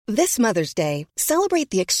This Mother's Day, celebrate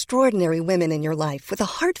the extraordinary women in your life with a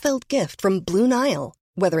heartfelt gift from Blue Nile.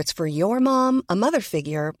 Whether it's for your mom, a mother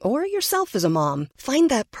figure, or yourself as a mom, find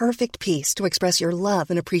that perfect piece to express your love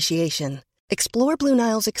and appreciation. Explore Blue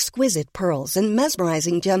Nile's exquisite pearls and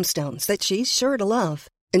mesmerizing gemstones that she's sure to love.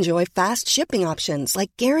 Enjoy fast shipping options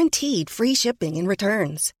like guaranteed free shipping and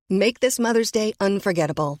returns. Make this Mother's Day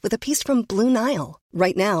unforgettable with a piece from Blue Nile.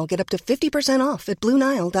 Right now, get up to 50% off at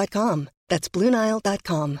BlueNile.com. That's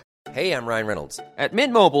BlueNile.com. Hey, I'm Ryan Reynolds. At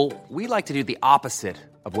Mint Mobile, we like to do the opposite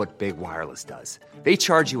of what Big Wireless does. They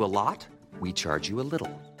charge you a lot, we charge you a little.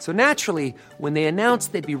 So naturally, when they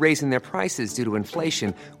announced they'd be raising their prices due to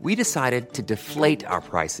inflation, we decided to deflate our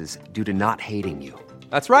prices due to not hating you.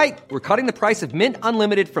 That's right. We're cutting the price of Mint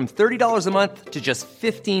Unlimited from $30 a month to just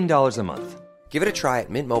 $15 a month. Give it a try at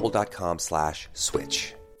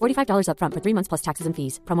mintmobile.com/switch. $45 up front for 3 months plus taxes and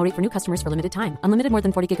fees. Promo rate for new customers for limited time. Unlimited more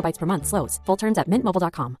than 40 gigabytes per month. Slows full terms at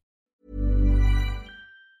mintmobile.com.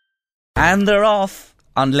 And they're off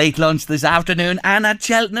on late lunch this afternoon and at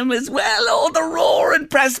Cheltenham as well. Oh, the roar in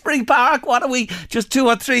Prestbury Park. What are we? Just 2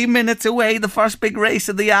 or 3 minutes away. The first big race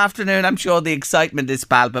of the afternoon. I'm sure the excitement is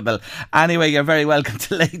palpable. Anyway, you're very welcome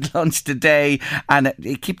to late lunch today. And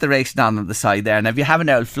keep the racing on the side there. And if you have an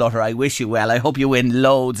old flutter, I wish you well. I hope you win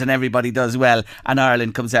loads and everybody does well. And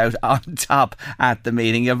Ireland comes out on top at the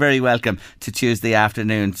meeting. You're very welcome to Tuesday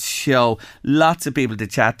afternoon show. Lots of people to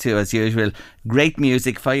chat to as usual. Great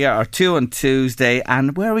music for you, or 2 on Tuesday.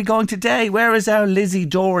 And where are we going today? Where is our Lizzie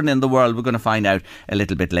Doran in the world? We're going to find out a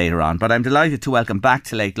little bit later on. But I'm delighted to welcome back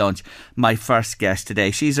to Late Lunch my first guest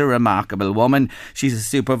today. She's a remarkable woman. She's a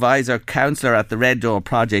supervisor, counsellor at the Red Door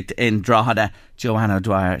Project in Drogheda. Joanna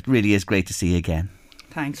Dwyer, it really is great to see you again.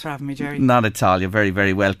 Thanks for having me, Jerry. Not at all. You're very,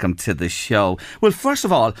 very welcome to the show. Well, first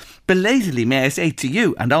of all, belatedly, may I say to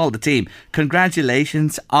you and all the team,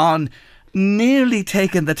 congratulations on nearly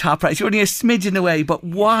taken the top prize. You're only a smidgen away, but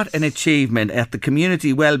what an achievement at the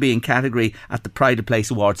Community Wellbeing category at the Pride of Place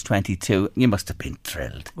Awards 22. You must have been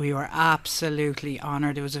thrilled. We were absolutely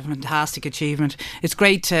honoured. It was a fantastic achievement. It's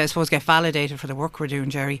great to, I suppose, get validated for the work we're doing,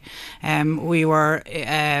 Jerry. We were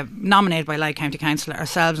nominated by Louth County Council,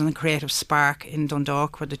 ourselves and the Creative Spark in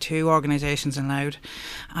Dundalk were the two organisations in Louth,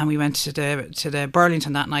 and we went to the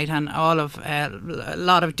Burlington that night, and all of a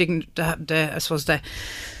lot of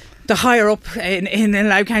the higher up in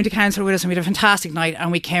Louth County Council with us, and we had a fantastic night,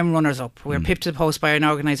 and we came runners up. We were pipped to the post by an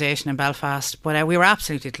organisation in Belfast, but we were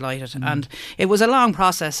absolutely delighted. And it was a long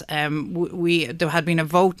process. There had been a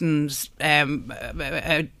voting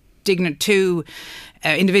two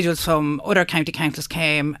individuals from other county councils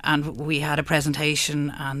came, and we had a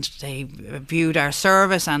presentation, and they viewed our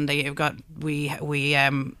service, and we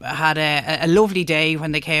had a lovely day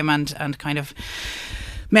when they came and kind of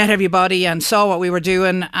met everybody and saw what we were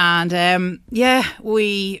doing, and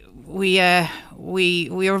we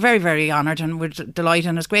were very, very honoured, and we're delighted,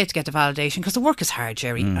 and it's great to get the validation, because the work is hard,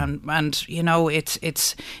 Jerry, and you know it's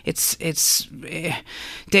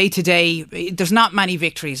day to day. There's not many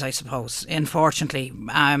victories, I suppose, unfortunately.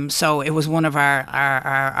 So it was one of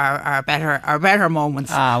our better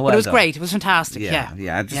moments. But it was great. It was fantastic.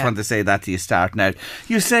 Yeah. I just want to say that to you starting out.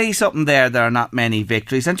 You say something there are not many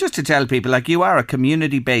victories, and just to tell people, like, you are a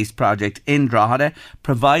community-based project in Drogheda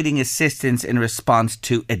providing assistance in response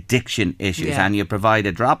to addiction issues. And you provide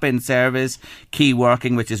a drop-in service, key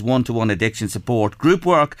working, which is one-to-one addiction support, group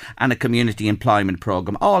work, and a community employment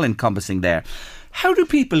programme, all encompassing there. How do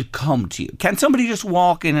people come to you? Can somebody just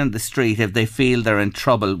walk in the street if they feel they're in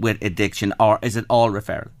trouble with addiction, or is it all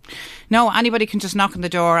referral? No, anybody can just knock on the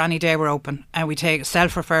door any day. We're open, and we take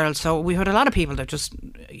self-referrals. So we had a lot of people that just,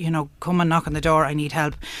 come and knock on the door, I need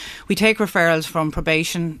help. We take referrals from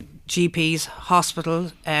probation, GPs,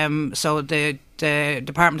 hospital, so the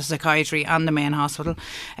Department of Psychiatry and the main hospital,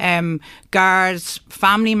 guards,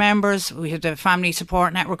 family members. We had the Family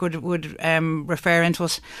Support Network would refer into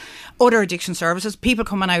us. Other addiction services, people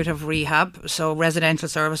coming out of rehab, so residential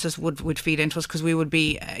services would feed into us, because we would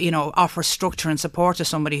be, offer structure and support to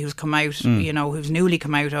somebody who's come out, who's newly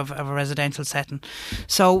come out of a residential setting.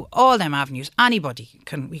 So all them avenues, anybody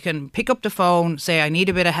we can pick up the phone, say I need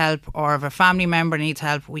a bit of help, or if a family member needs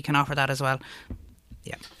help, we can offer that as well.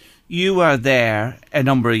 Yeah. You are there a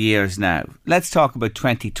number of years now. Let's talk about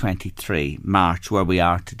 2023, March, where we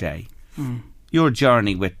are today. Your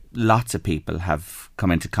journey with lots of people have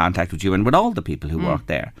come into contact with you, and with all the people who work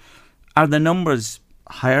there. Are the numbers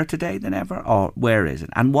higher today than ever, or where is it?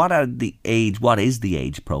 And what is the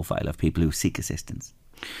age profile of people who seek assistance?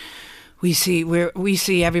 We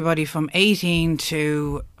see everybody from 18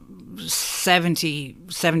 to 70,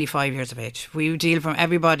 75 years of age. We deal from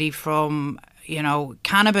everybody from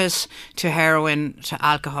cannabis to heroin to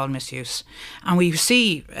alcohol misuse. And we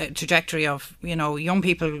see a trajectory of, young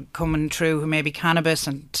people coming through who may be cannabis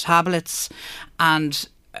and tablets, and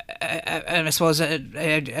I suppose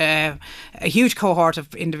a huge cohort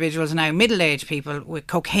of individuals now, middle-aged people with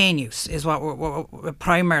cocaine use is what we're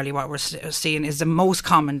primarily what we're seeing is the most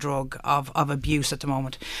common drug of abuse at the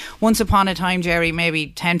moment. Once upon a time, Jerry, maybe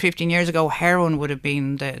 10, 15 years ago, heroin would have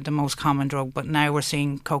been the most common drug, but now we're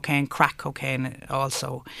seeing cocaine, crack cocaine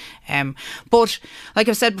also. But like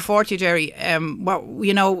I've said before to you, Jerry,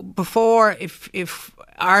 before if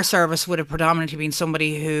our service would have predominantly been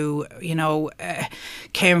somebody who,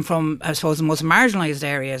 came from, I suppose, the most marginalised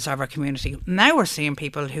areas of our community. Now we're seeing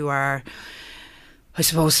people who are, I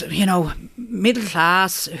suppose, middle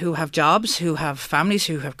class, who have jobs, who have families,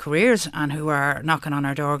 who have careers, and who are knocking on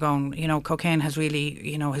our door going, cocaine has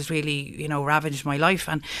really ravaged my life.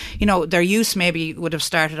 And, their use maybe would have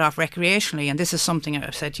started off recreationally. And this is something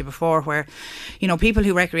I've said to you before where, people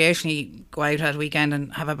who recreationally go out at a weekend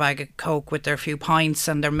and have a bag of Coke with their few pints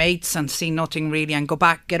and their mates and see nothing really and go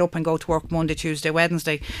back, get up and go to work Monday, Tuesday,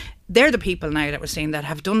 Wednesday. They're the people now that we're seeing that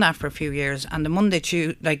have done that for a few years, and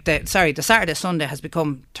the Saturday, Sunday has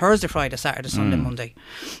become Thursday, Friday, Saturday, Sunday, Monday.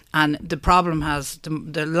 And the problem has,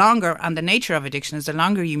 the longer, and the nature of addiction is the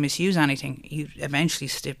longer you misuse anything, you eventually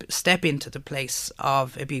step into the place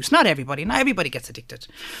of abuse. Not everybody gets addicted,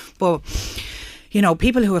 but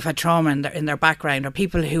people who have had trauma in their background, or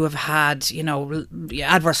people who have had,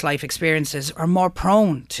 adverse life experiences, are more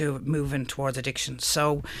prone to moving towards addiction.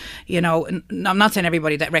 So, I'm not saying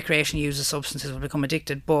everybody that recreationally uses substances will become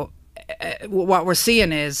addicted, but what we're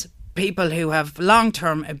seeing is people who have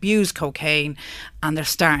long-term abused cocaine, and they're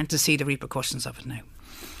starting to see the repercussions of it now.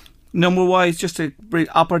 Number-wise, just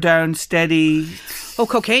up or down, steady? Oh,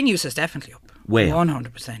 cocaine use is definitely up. Way up.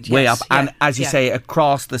 100%. Yes. Way up. And as you say,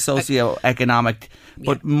 across the socio-economic,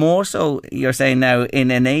 but more so, you're saying now,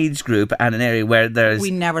 in an age group and an area where there's...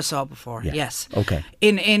 We never saw before, yes. Okay.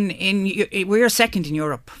 We are second in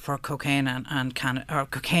Europe for cocaine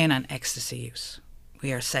cocaine and ecstasy use.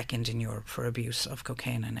 We are second in Europe for abuse of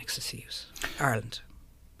cocaine and ecstasy use. Ireland.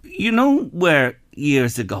 Where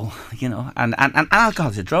years ago, and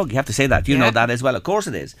alcohol's a drug, you have to say that. You know that as well, of course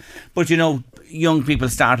it is. But, young people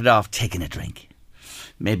started off taking a drink,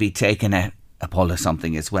 maybe taking a pull of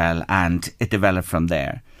something as well, and it developed from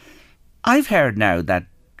there. I've heard now that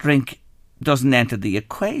drink doesn't enter the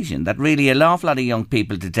equation, that really an awful lot of young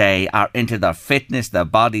people today are into their fitness, their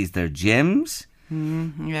bodies, their gyms,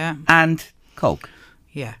 and Coke.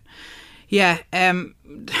 Yeah,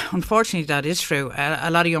 unfortunately that is true. A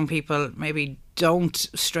lot of young people maybe don't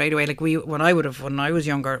straight away, like when I was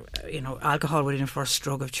younger, alcohol would have been the first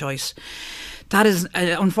drug of choice. That is,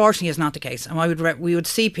 unfortunately, is not the case. And we would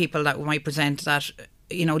see people that might present that,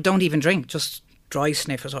 don't even drink, just dry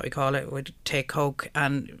sniff is what we call it, would take Coke,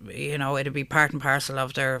 and, it'd be part and parcel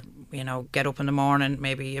of their, get up in the morning,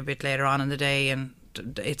 maybe a bit later on in the day, and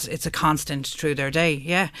it's a constant through their day.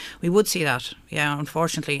 Yeah, we would see that. Yeah,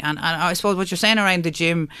 unfortunately. And I suppose what you're saying around the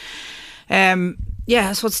gym,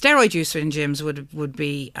 I suppose steroid use in gyms would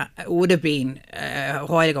have been a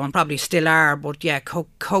while ago, and probably still are. But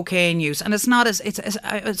cocaine use, and it's not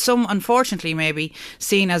it's some, unfortunately, maybe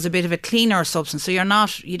seen as a bit of a cleaner substance. So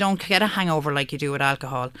you don't get a hangover like you do with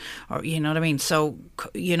alcohol, or you know what I mean. So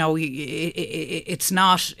it's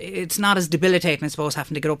not as debilitating, I suppose,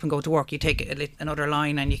 having to get up and go to work. You take another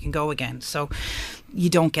line and you can go again. So you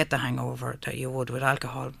don't get the hangover that you would with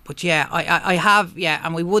alcohol. But I have,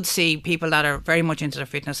 and we would see people that are very much into their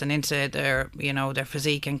fitness and into their, their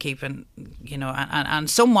physique and keeping, and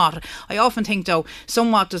somewhat, I often think though,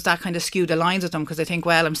 somewhat does that kind of skew the lines with them, because they think,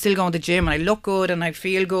 well, I'm still going to the gym and I look good and I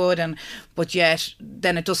feel good, but yet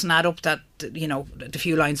then it doesn't add up that, the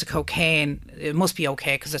few lines of cocaine, it must be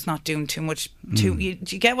okay because it's not doing too much. Do you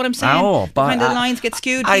get what I'm saying? Oh, but kind of the lines get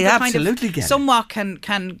skewed. I absolutely get it. Somewhat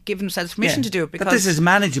can give themselves permission to do it, because but this is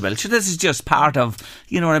manageable. So this is just part of,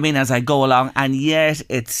 as I go along, and yet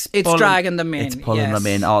it's dragging them in. It's pulling them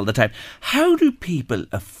in all the time. How do people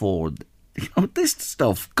afford? This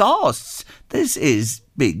stuff costs. This is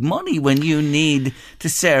big money when you need to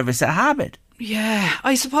service a habit. Yeah,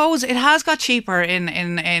 I suppose it has got cheaper in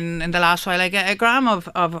the last while. Like a gram of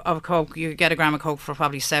Coke, you get a gram of Coke for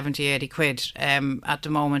probably 70, 80 quid at the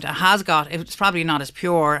moment. It's probably not as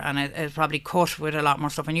pure, and it's probably cut with a lot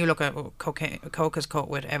more stuff. And you look at Coke is cut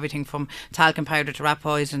with everything from talcum powder to rat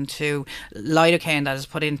poison to lidocaine that is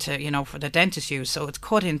put into, for the dentist use. So it's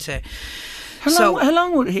cut into How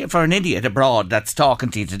long would, for an idiot abroad that's talking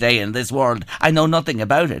to you today in this world, I know nothing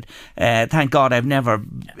about it. Thank God I've never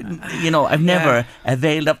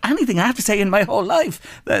availed of anything I have to say in my whole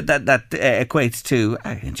life that equates to,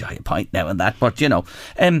 I enjoy a pint now and that, but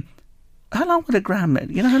how long would a gram,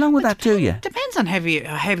 how long would that do you? Depends on how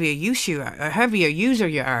heavy a user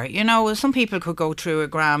you are. Some people could go through a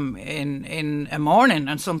gram in a morning,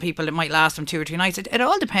 and some people it might last them 2 or 3 nights. It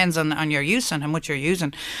all depends on your use and how much you're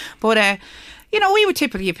using. But, we would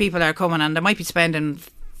typically have people that are coming and they might be spending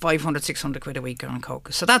 500, 600 quid a week on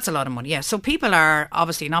coke. So that's a lot of money, yeah. So people are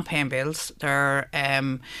obviously not paying bills. They're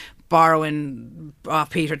borrowing off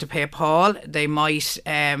Peter to pay Paul. They might,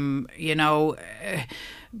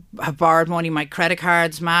 have borrowed money, my credit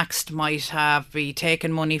cards maxed, might have be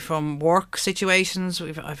taking money from work situations.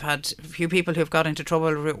 I've had a few people who've got into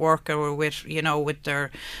trouble with work or with their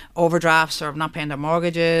overdrafts or not paying their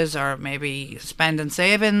mortgages or maybe spending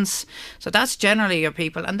savings. So that's generally your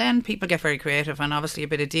people, and then people get very creative and obviously a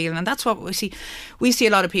bit of dealing, and that's what we see. We see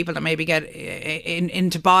a lot of people that maybe get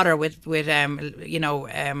into bother with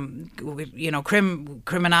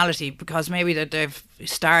criminality because maybe that they've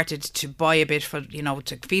started to buy a bit for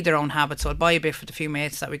to feed their own habits. So I'll buy a bit for the few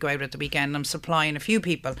mates that we go out at the weekend. I'm supplying a few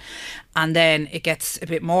people, and then it gets a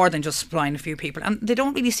bit more than just supplying a few people, and they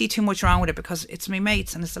don't really see too much wrong with it because it's my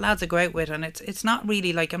mates and it's the lads I go out with, and it's not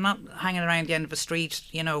really like I'm not hanging around the end of a street.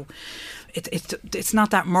 It's not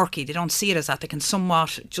that murky. They don't see it as that. They can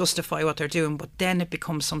somewhat justify what they're doing, but then it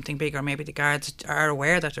becomes something bigger. Maybe the guards are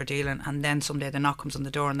aware that they're dealing, and then someday the knock comes on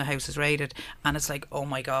the door and the house is raided, and it's like, oh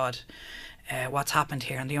my God, what's happened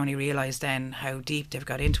here? And they only realise then how deep they've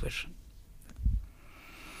got into it.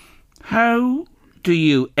 How do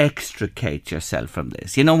you extricate yourself from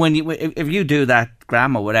this? If you do that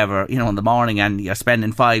gram or whatever, in the morning and you're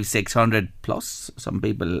spending 500-600 plus, some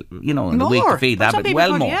people, in the week to feed that, but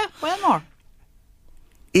well more. Yeah, well more.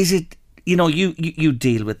 Is it, you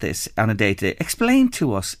deal with this on a day-to-day. Explain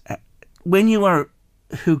to us, when you are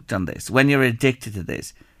hooked on this, when you're addicted to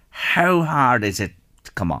this, how hard is it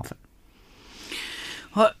to come off it?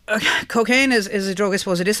 Well, cocaine is a drug, I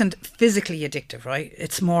suppose. It isn't physically addictive, right?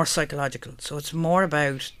 It's more psychological. So it's more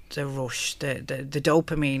about the rush, the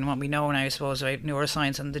dopamine, what we know now, I suppose, right?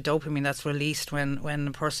 Neuroscience, and the dopamine that's released when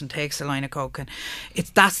a person takes a line of coke. And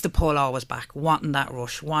that's the pull always back, wanting that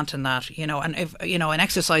rush, wanting that, And if, an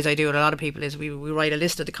exercise I do with a lot of people is we write a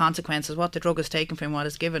list of the consequences, what the drug is taken from, what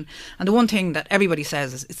it's given. And the one thing that everybody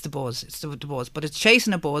says is it's the buzz. It's the buzz. But it's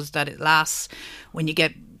chasing a buzz that it lasts when you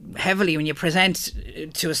get heavily, when you present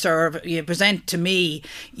to me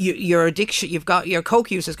your addiction. You've got your coke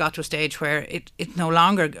use has got to a stage where it no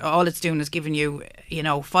longer, all it's doing is giving you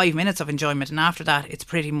 5 minutes of enjoyment, and after that it's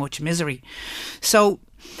pretty much misery. So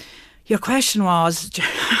your question was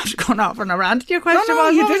going off on a rant. Your question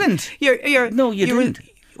was you didn't. You didn't.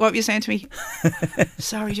 What were you saying to me?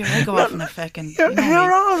 Sorry, Joe, I go off on a fucking.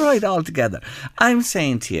 You're all right altogether. I'm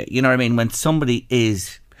saying to you, you know what I mean. When somebody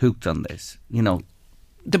is hooked on this,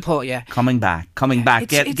 the pull, yeah. Coming back,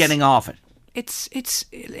 getting off it. It's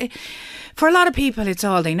for a lot of people, it's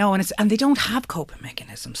all they know, and they don't have coping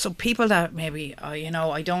mechanisms. So people that maybe, I'm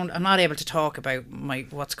not able to talk about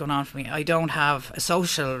what's going on for me. I don't have a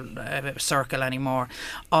social circle anymore.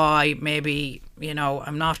 I maybe,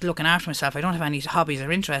 I'm not looking after myself. I don't have any hobbies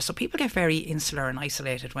or interests. So people get very insular and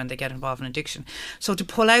isolated when they get involved in addiction. So to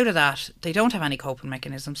pull out of that, they don't have any coping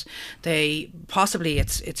mechanisms. They possibly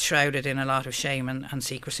it's shrouded in a lot of shame and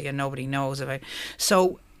secrecy, and nobody knows about.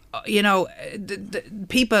 So, the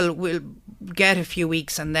people will get a few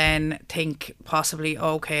weeks and then think possibly,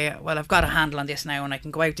 okay, well, I've got a handle on this now, and I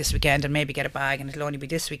can go out this weekend and maybe get a bag, and it'll only be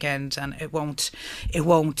this weekend, and I won't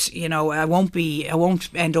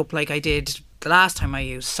end up like I did the last time I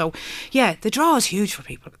used. So yeah, the draw is huge for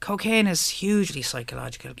people. Cocaine is hugely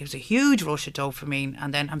psychological. It gives a huge rush of dopamine,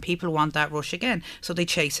 and people want that rush again, so they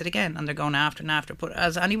chase it again, and they're going after and after. But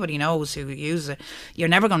as anybody knows who uses it, you're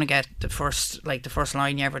never going to get the first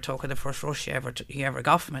line you ever took or the first rush you ever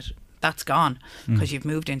got from it. That's gone because you've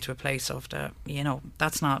moved into a place of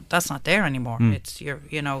that's not there anymore. It's your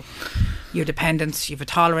dependence, you've a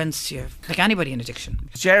tolerance, you're like anybody in addiction.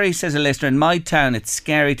 Jerry says, a listener, in my town it's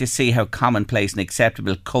scary to see how commonplace and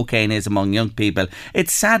acceptable cocaine is among young people.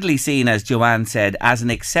 It's sadly seen, as Joanne said, as an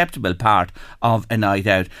acceptable part of a night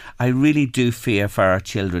out. I really do fear for our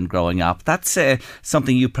children growing up. That's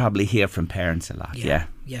something you probably hear from parents a lot. Yeah.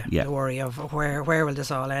 the worry of where will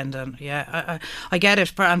this all end. And I get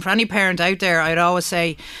it. And for any parent out there, I'd always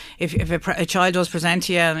say, if a child does present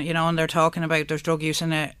to you and, you know, and they're talking about there's drug use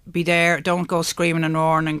in it, be there. Don't go screaming and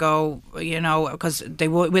roaring and go, you know, because they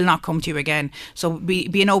will not come to you again. So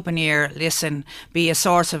be an open ear, listen, be a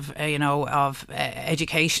source of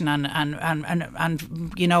education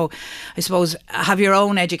and you know, I suppose have your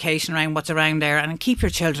own education around what's around there, and keep your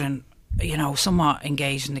children, you know, somewhat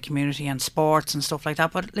engaged in the community and sports and stuff like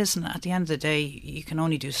that. But listen, at the end of the day, you can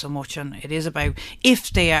only do so much, and it is about, if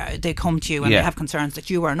they come to you and they have concerns, that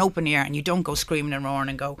you are an open ear and you don't go screaming and roaring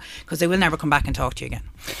and go, because they will never come back and talk to you again.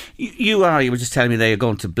 You were just telling me that you're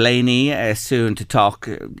going to Blaney soon to talk,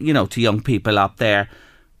 you know, to young people up there.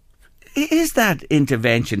 Is that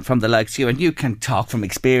intervention from the likes of you, and you can talk from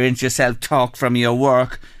experience yourself, talk from your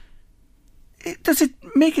work, does it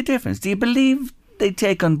make a difference? Do you believe they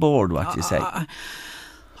take on board what you say?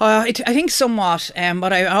 I think somewhat,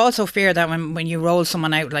 but I also fear that when you roll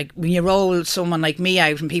someone out, like when you roll someone like me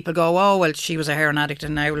out and people go, oh well, she was a heroin addict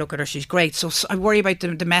and now look at her, she's great. So I worry about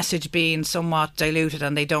the message being somewhat diluted,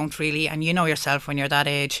 and they don't really, and you know yourself when you're that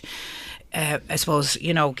age, I suppose,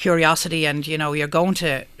 you know, curiosity, and, you know, you're going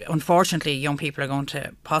to, unfortunately, young people are going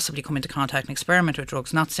to possibly come into contact and experiment with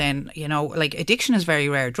drugs. Not saying, you know, like addiction is very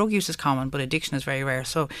rare. Drug use is common, but addiction is very rare.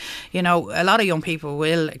 So, you know, a lot of young people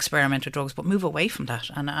will experiment with drugs, but move away from that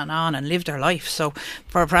and on and live their life. So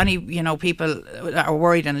for any, you know, people that are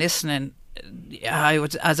worried and listening, I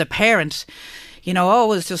would, as a parent, you know,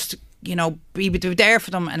 always just, you know, be there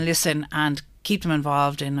for them and listen and keep them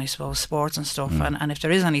involved in, I suppose, sports and stuff. And if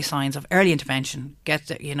there is any signs of early intervention, get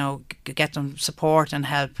them support and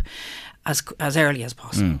help as early as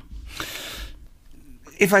possible.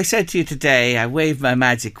 If I said to you today, I wave my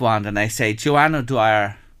magic wand and I say, Joanne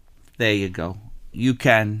O'Dwyer, there you go. You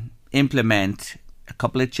can implement a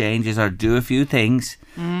couple of changes or do a few things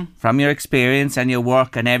from your experience and your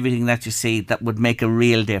work and everything that you see that would make a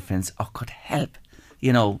real difference or could help,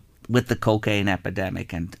 you know, with the cocaine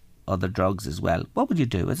epidemic and other drugs as well. What would you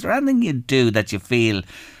do? Is there anything you'd do that you feel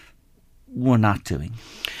we're not doing?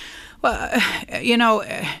 Well, you know,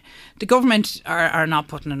 the government are not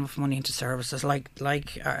putting enough money into services like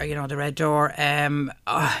you know, the Red Door. You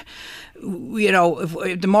know,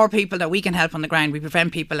 if the more people that we can help on the ground, we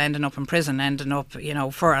prevent people ending up in prison, you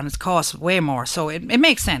know, and it costs way more. So it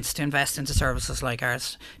makes sense to invest into services like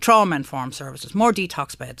ours, trauma-informed services, more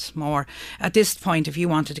detox beds, more. At this point, if you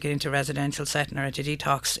wanted to get into a residential setting or into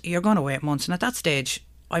detox, you're going to wait months, and at that stage,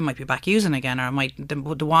 I might be back using again, or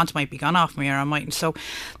the want might be gone off me, or I mightn't. So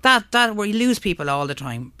that we lose people all the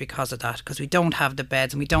time because of that, because we don't have the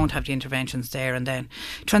beds and we don't have the interventions there. And then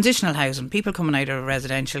transitional housing, people coming out of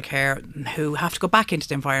residential care who have to go back into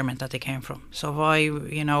the environment that they came from. So and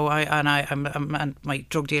my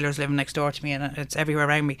drug dealer's living next door to me, and it's everywhere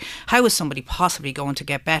around me. How is somebody possibly going to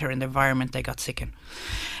get better in the environment they got sick in?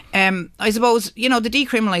 I suppose, you know, the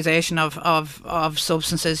decriminalisation of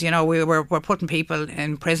substances, you know, we're putting people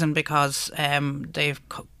in prison because they've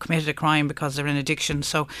committed a crime because they're in addiction.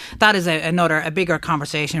 So that is a bigger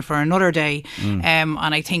conversation for another day. And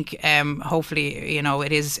I think hopefully, you know,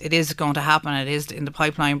 it is going to happen. It is in the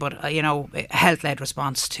pipeline. But you know, a health-led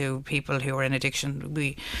response to people who are in addiction.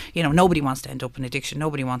 You know, nobody wants to end up in addiction.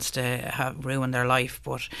 Nobody wants to ruin their life.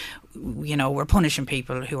 But you know, we're punishing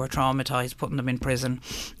people who are traumatised, putting them in prison,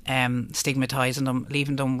 stigmatising them,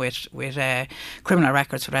 leaving them with criminal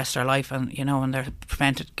records for the rest of their life, and you know, and they're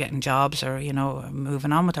prevented getting jobs or, you know,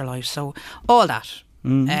 moving on with their lives. So all that.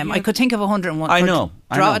 I could think of 101. I know.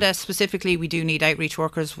 Drogheda specifically, we do need outreach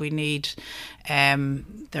workers. We need.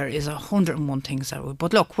 There is 101 things that.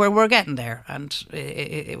 But look, we're getting there, and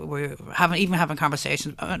we're having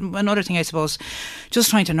conversations. Another thing, I suppose, just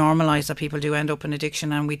trying to normalise that people do end up in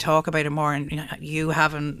addiction, and we talk about it more. And you know, you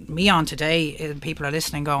having me on today, people are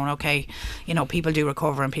listening, going, okay, you know, people do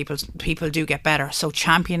recover and people do get better. So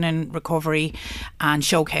championing recovery and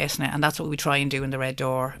showcasing it, and that's what we try and do in the Red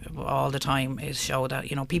Door all the time, is show that,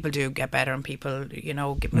 you know, people do get better and people, you know,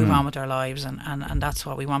 move on with their lives, and that's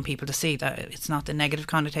what we want people to see, that it's not the negative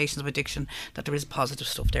connotations of addiction, that there is positive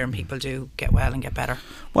stuff there and people do get well and get better.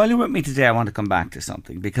 While you're with me today, I want to come back to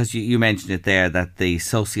something, because you mentioned it there, that the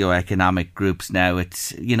socio-economic groups now,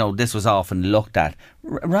 it's, you know, this was often looked at,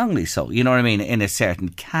 wrongly so, you know what I mean, in a certain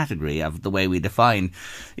category of the way we define,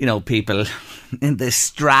 you know, people in this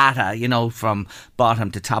strata, you know, from bottom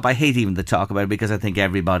to top. I hate even to talk about it, because I think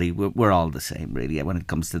everybody, we're all the same really when it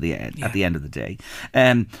comes to the end, at the end of the day.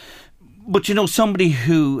 But you know, somebody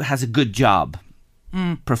who has a good job,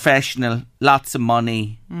 professional, lots of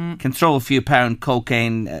money, can throw a few pound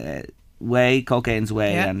cocaine's way,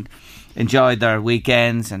 and enjoy their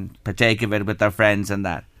weekends and partake of it with their friends and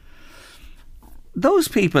that. Those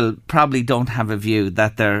people probably don't have a view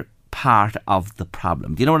that they're part of the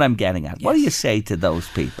problem. Do you know what I'm getting at? Yes. What do you say to those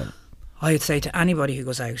people? I would say to anybody who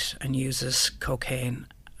goes out and uses cocaine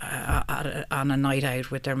on a night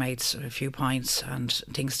out with their mates, a few pints, and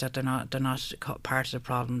thinks that they're not part of the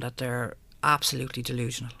problem, that they're absolutely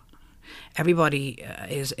delusional. Everybody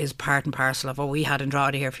is part and parcel of what we had in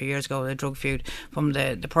Drogheda here a few years ago, the drug feud, from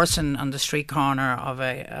the person on the street corner of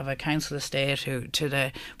a council estate to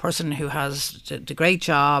the person who has the great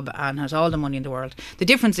job and has all the money in the world. The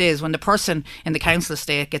difference is when the person in the council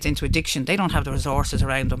estate gets into addiction, they don't have the resources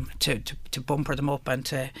around them to bumper them up and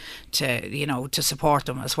to support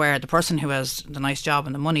them. As where the person who has the nice job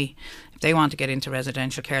and the money, they want to get into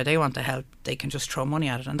residential care, they want the help, they can just throw money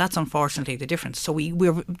at it, and that's unfortunately the difference. So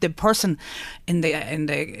we're the person in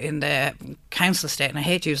the council estate, and I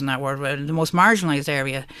hate using that word, but the most marginalised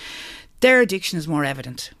area, their addiction is more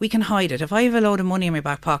evident. We can hide it. If I have a load of money in my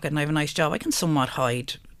back pocket and I have a nice job, I can somewhat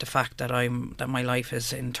hide the fact that my life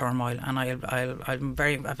is in turmoil, and I have a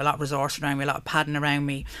lot of resource around me, a lot of padding around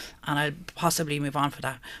me, and I'll possibly move on for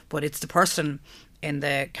that. But it's the person in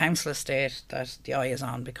the council estate that the eye is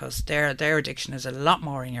on, because their addiction is a lot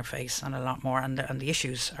more in your face and a lot more, and the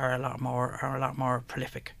issues are a lot more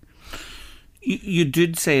prolific. You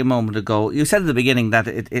did say a moment ago, you said at the beginning that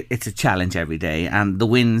it's a challenge every day and the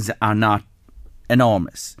wins are not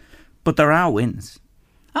enormous, but there are wins.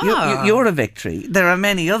 You're a victory. There are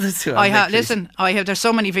many others who are victories. There's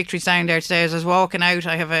so many victories down there today. As I was walking out,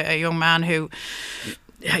 I have a young man who,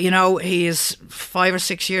 he is 5 or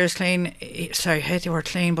 6 years clean. I hate the word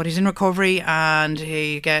clean, but he's in recovery and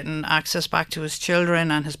he's getting access back to his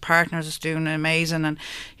children, and his partner's is doing amazing. And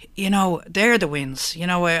they're the wins.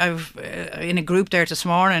 I've in a group there this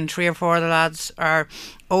morning, 3 or 4 of the lads are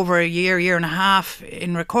over a year and a half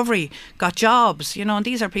in recovery, got jobs, and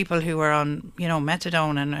these are people who are on,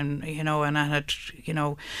 methadone and had,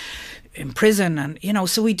 in prison, and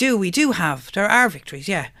so we do have, there are victories,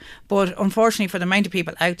 yeah, but unfortunately for the amount of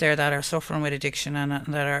people out there that are suffering with addiction and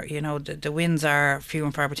that are, the wins are few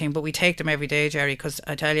and far between, but we take them every day, Jerry, because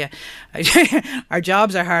I tell you, our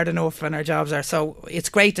jobs are hard enough, and our jobs are, so it's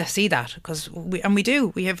great to see that, because we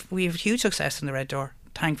have huge success in the Red Door,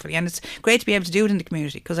 thankfully, and it's great to be able to do it in the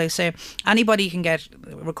community, because I say anybody can get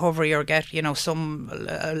recovery or get some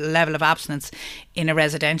level of abstinence in a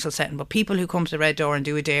residential setting, but people who come to the Red Door and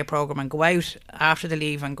do a day programme and go out after they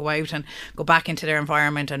leave and go out and go back into their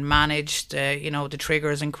environment and manage the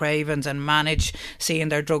triggers and cravings and manage seeing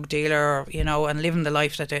their drug dealer, and living the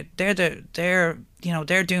life that they're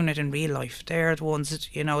doing it in real life. They're the ones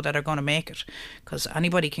that are going to make it, because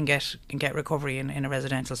anybody can get recovery in a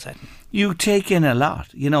residential setting. You take in a lot,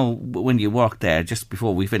 when you work there. Just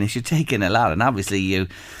before we finish, you take in a lot, and obviously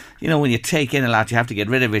when you take in a lot, you have to get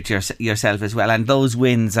rid of it yourself as well, and those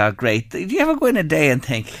wins are great. Do you ever go in a day and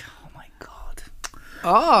think, oh my God,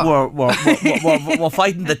 we're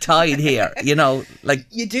fighting the tide here, like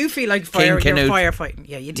you do feel like you're firefighting.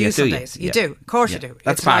 Yeah, you do some days. You do, of course you do.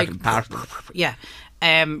 That's part of it. Yeah,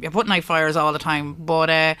 you're putting out fires all the time,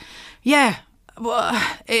 but well,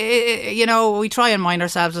 we try and mind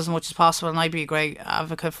ourselves as much as possible, and I'd be a great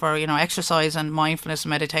advocate for exercise and mindfulness and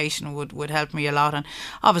meditation would help me a lot, and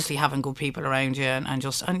obviously having good people around you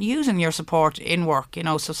and using your support in work,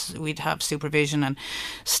 so we'd have supervision and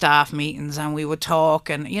staff meetings, and we would talk,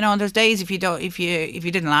 and and there's days if you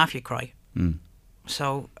didn't laugh you'd cry.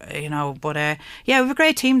 So, we have a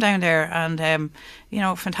great team down there, and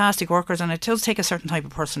fantastic workers, and it does take a certain type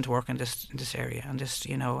of person to work in this area, and this,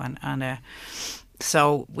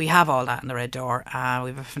 so we have all that in the Red Door. We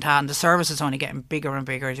have a fantastic, the service is only getting bigger and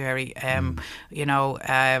bigger, Jerry.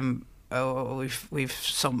 We've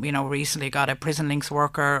some recently got a Prison Links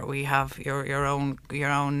worker. We have your own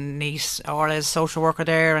niece Orla's social worker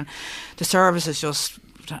there, and the service is just,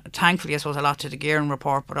 thankfully, I suppose, a lot to the Gearing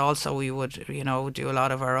report, but also we would, do a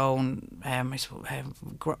lot of our own,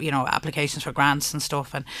 applications for grants and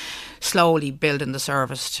stuff, and slowly building the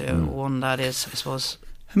service to one that is, I suppose.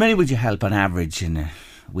 How many would you help on average in a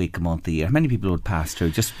week, a month, a year? How many people would pass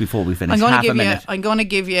through? Just before we finish, I'm going to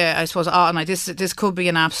give you, I suppose, this could be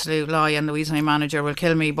an absolute lie, and Louise, my manager, will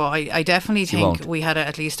kill me, but I definitely think we had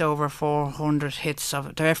at least over 400 hits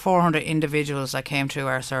of. There are 400 individuals that came through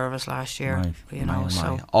our service last year.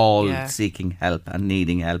 Right. All seeking help and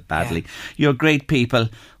needing help badly. You're great people.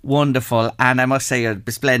 Wonderful, and I must say you're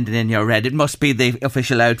splendid in your red. It must be the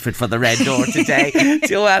official outfit for the Red Door today.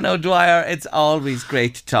 Joanne O'Dwyer, it's always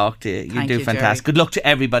great to talk to you. You do fantastic. Jerry. Good luck to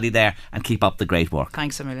everyone. everybody there, and keep up the great work.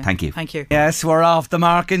 Thanks a million. Thank you. Thank you. Yes, we're off the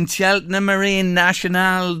mark in Cheltenham Marine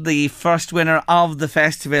National. The first winner of the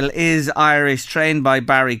festival is Irish, trained by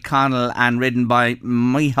Barry Connell and ridden by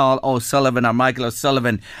Michael O'Sullivan,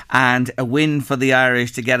 and a win for the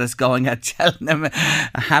Irish to get us going at Cheltenham.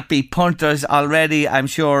 Happy punters already, I'm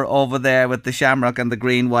sure, over there with the shamrock and the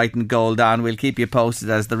green, white and gold on. We'll keep you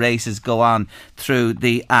posted as the races go on through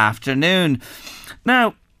the afternoon.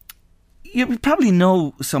 Now, you probably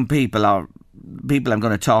know some people, or people I'm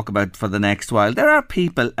going to talk about for the next while. There are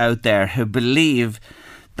people out there who believe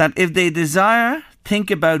that if they desire, think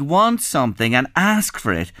about, want something and ask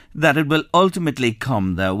for it, that it will ultimately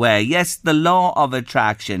come their way. Yes, the law of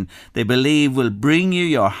attraction, they believe, will bring you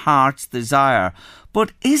your heart's desire.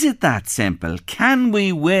 But is it that simple? Can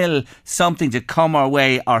we will something to come our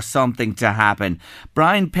way or something to happen?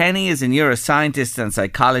 Brian Penny is a neuroscientist and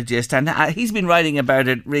psychologist, and he's been writing about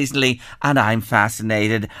it recently, and I'm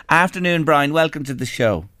fascinated. Afternoon, Brian. Welcome to the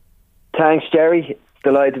show. Thanks, Jerry.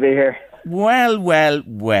 Delighted to be here. Well.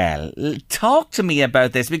 Talk to me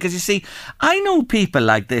about this, because you see, I know people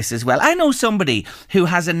like this as well. I know somebody who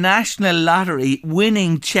has a national lottery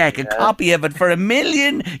winning cheque, a copy of it for €1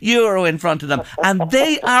 million in front of them, and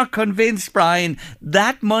they are convinced, Brian,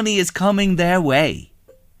 that money is coming their way.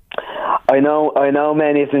 I know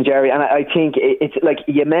many of them, Jerry, and I think it's like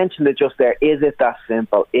you mentioned it just there. Is it that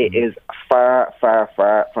simple? It is far, far,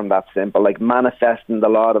 far from that simple. Like manifesting the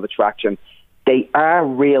law of attraction, they are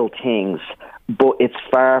real things, but it's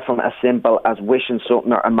far from as simple as wishing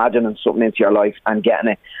something or imagining something into your life and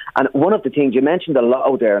getting it. And one of the things you mentioned, the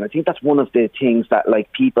lotto there, and I think that's one of the things that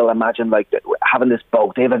like people imagine, like having this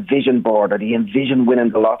boat, they have a vision board or they envision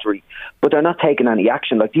winning the lottery, but they're not taking any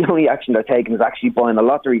action. Like the only action they're taking is actually buying a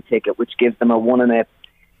lottery ticket, which gives them a 1 in a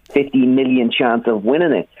 50 million chance of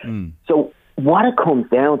winning it. So what it comes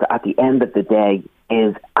down to at the end of the day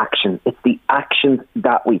is action. It's the actions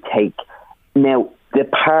that we take. Now, the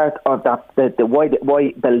part of that, the why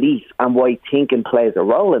belief and why thinking plays a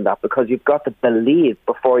role in that, because you've got to believe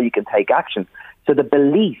before you can take action. So the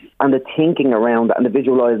belief and the thinking around it and the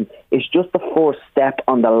visualising is just the first step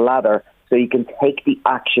on the ladder, so you can take the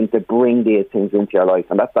action to bring these things into your life,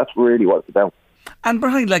 and that's really what it's about. And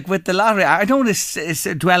Brian, like with the lottery, I don't want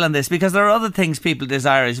to dwell on this because there are other things people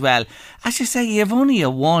desire as well. As you say, you've only a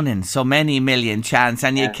 1 in so many million chance,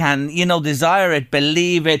 and you can, desire it,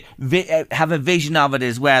 believe it, have a vision of it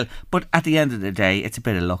as well. But at the end of the day, it's a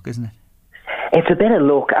bit of luck, isn't it? It's a bit of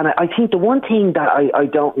luck, and I think the one thing that I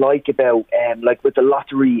don't like about, like with the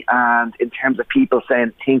lottery and in terms of people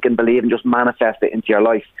saying think and believe and just manifest it into your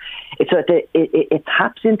life, it's that it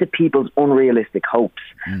taps into people's unrealistic hopes.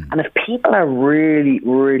 And if people are really,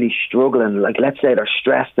 really struggling, like let's say they're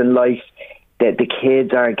stressed in life, the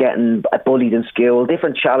kids are getting bullied in school,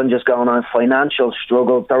 different challenges going on, financial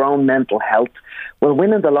struggles, their own mental health, well,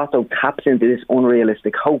 winning the lotto taps into this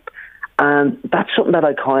unrealistic hope. And that's something that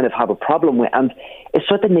I kind of have a problem with, and it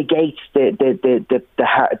sort of negates the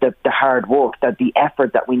hard work, that the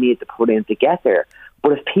effort that we need to put in to get there.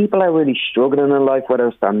 But if people are really struggling in life, whether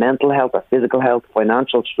it's their mental health or physical health,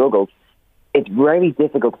 financial struggles, it's very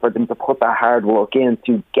difficult for them to put that hard work in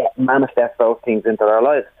to manifest those things into their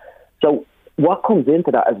lives. So what comes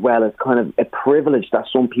into that as well is kind of a privilege that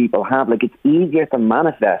some people have. Like, it's easier to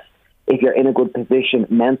manifest if you're in a good position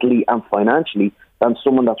mentally and financially than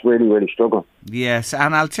someone that's really, really struggling. Yes,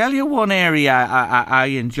 and I'll tell you one area I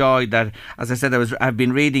enjoyed that, as I said, I've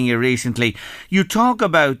been reading you recently. You talk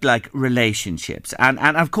about like relationships, and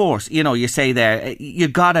of course, you say there, you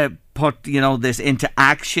gotta put, this into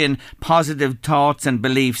action, positive thoughts and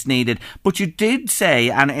beliefs needed. But you did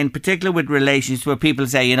say, and in particular with relationships where people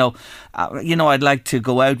say, I'd like to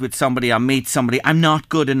go out with somebody or meet somebody, I'm not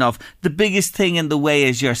good enough. The biggest thing in the way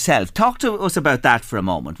is yourself. Talk to us about that for a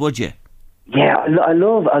moment, would you? Yeah, I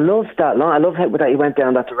love that line. I love how that you went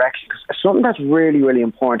down that direction, because something that's really, really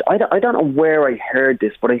important. I don't know where I heard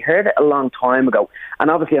this, but I heard it a long time ago. And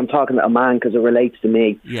obviously I'm talking to a man because it relates to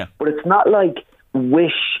me. Yeah. But it's not like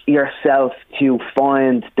wish yourself to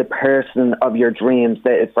find the person of your dreams.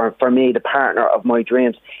 For me, the partner of my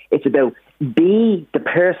dreams. It's about be the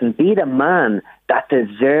person, be the man that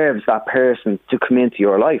deserves that person to come into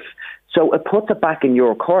your life. So it puts it back in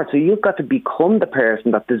your court. So you've got to become the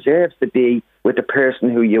person that deserves to be with the person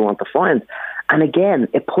who you want to find. And again,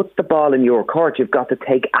 it puts the ball in your court. You've got to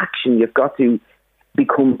take action. You've got to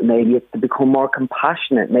become, maybe it's to become more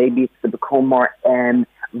compassionate. Maybe it's to become more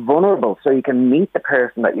vulnerable so you can meet the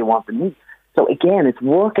person that you want to meet. So again, it's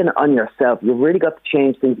working on yourself. You've really got to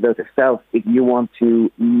change things about yourself if you want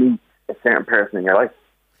to meet a certain person in your life.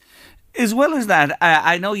 As well as that,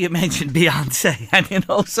 I know you mentioned Beyonce, and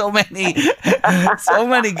so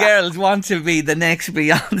many girls want to be the next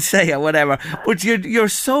Beyonce or whatever. But you're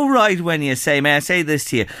so right when you say, may I say this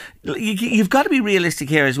to you? You've got to be realistic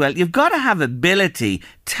here as well. You've got to have ability,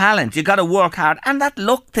 talent. You've got to work hard, and that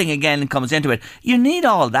luck thing again comes into it. You need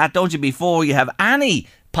all that, don't you, before you have any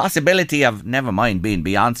possibility of, never mind being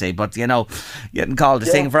Beyonce, but getting called to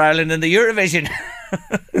sing for Ireland in the Eurovision.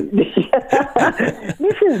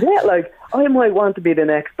 This is it. Like, I might want to be the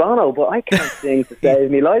next Bono, but I can't sing to save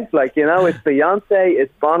me life. Like, it's Beyonce,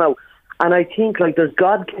 it's Bono, and I think like there's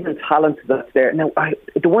God-given talent that's there. Now,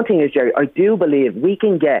 the one thing is, Jerry, I do believe we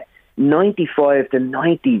can get 95 to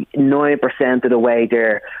 99% of the way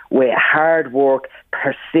there with hard work,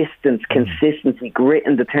 persistence, consistency, grit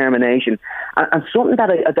and determination. And something that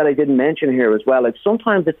I didn't mention here as well, like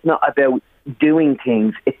sometimes it's not about doing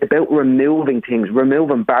things, it's about removing things,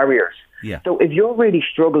 removing barriers. Yeah. So if you're really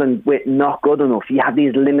struggling with not good enough, you have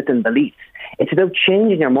these limiting beliefs. It's about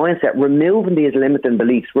changing your mindset, removing these limiting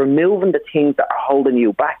beliefs, removing the things that are holding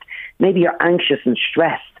you back. Maybe you're anxious and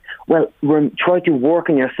stressed. Well, try to work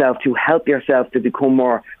on yourself to help yourself to become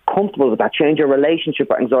more comfortable with that. Change your relationship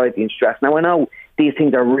with anxiety and stress. Now, I know these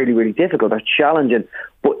things are really, really difficult. They're challenging,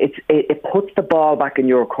 but it puts the ball back in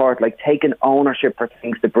your court, like taking ownership for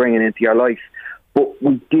things to bring it into your life. But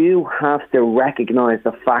we do have to recognise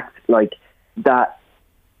the fact, like, that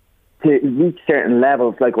to reach certain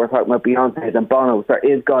levels, like we're talking about Beyonce and Bono, there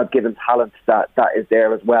is God-given talent that is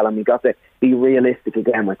there as well, and we got to be realistic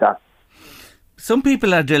again with that. Some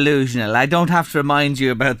people are delusional. I don't have to remind you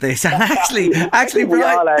about this. And actually, Brian,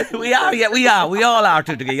 we all are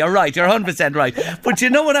to a degree. You're right. You're 100% right. But you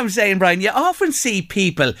know what I'm saying, Brian? You often see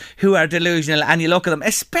people who are delusional, and you look at them,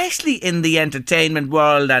 especially in the entertainment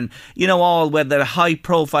world, and all where the high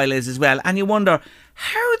profile is as well. And you wonder,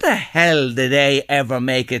 how the hell did they ever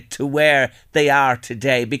make it to where they are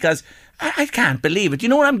today? Because I can't believe it. You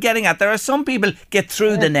know what I'm getting at? There are some people get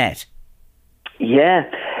through the net. Yeah.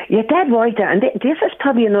 You're dead right there. And this is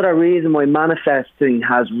probably another reason why manifesting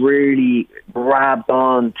has really grabbed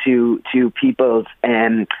on to people's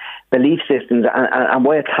belief systems and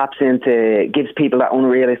why it taps into, gives people that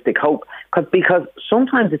unrealistic hope. Because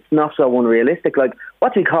sometimes it's not so unrealistic. Like,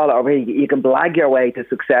 what do we call it over here? You can blag your way to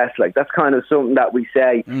success. Like, that's kind of something that we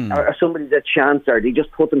say. Or somebody's a chancer. They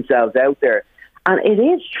just put themselves out there. And it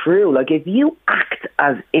is true. Like, if you act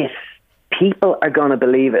as if, people are going to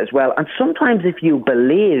believe it as well. And sometimes if you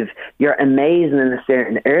believe you're amazing in a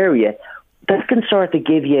certain area, that can sort of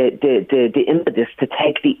give you the impetus to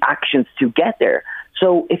take the actions to get there.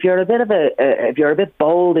 So if you're a bit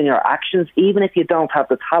bold in your actions, even if you don't have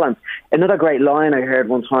the talent, another great line I heard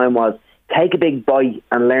one time was, take a big bite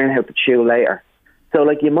and learn how to chew later. So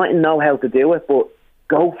like, you mightn't know how to do it, but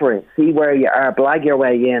go for it. See where you are, blag your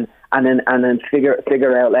way in, and then figure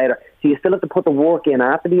it out later. So you still have to put the work in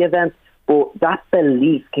after the event, but that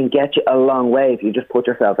belief can get you a long way if you just put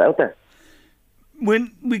yourself out there.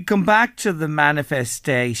 When we come back to the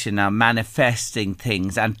manifestation or manifesting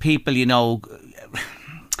things, and people,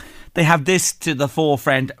 they have this to the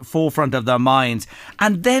forefront of their minds,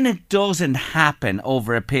 and then it doesn't happen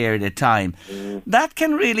over a period of time. That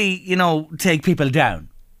can really, take people down.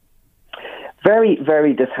 Very,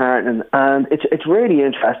 very disheartening, and it's really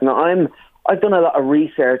interesting. I've done a lot of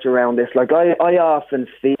research around this. Like, I often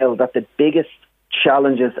feel that the biggest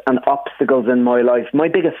challenges and obstacles in my life, my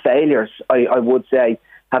biggest failures, I would say,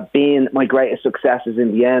 have been my greatest successes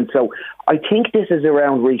in the end. So I think this is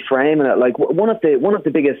around reframing it. Like, one of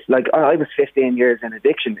the biggest, like, I was 15 years in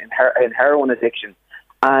addiction, in heroin addiction,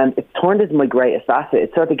 and it turned into my greatest asset.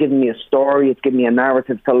 It started giving me a story. It's given me a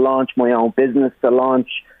narrative to launch my own business, to launch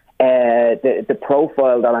the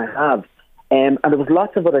profile that I have. And there was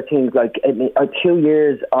lots of other things, like 2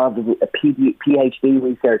 years of PhD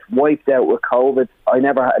research wiped out with COVID. I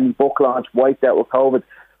never had any book launch, wiped out with COVID.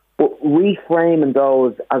 But reframing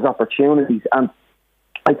those as opportunities. And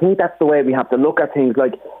I think that's the way we have to look at things.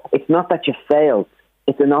 Like, it's not that you failed.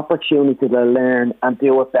 It's an opportunity to learn and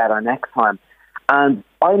do it better next time. And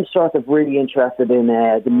I'm sort of really interested in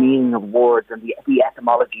the meaning of words and the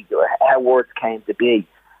etymology, how words came to be.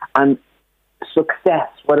 And success,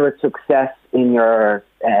 whether it's success in your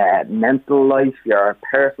mental life, your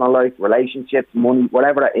personal life, relationships, money,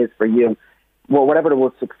 whatever that is for you, well, whatever the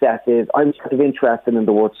word success is, I'm sort of interested in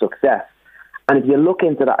the word success. And if you look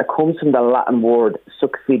into that, it comes from the Latin word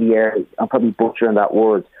succidiary. I'm probably butchering that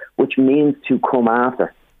word, which means to come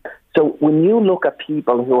after. So when you look at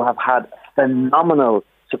people who have had phenomenal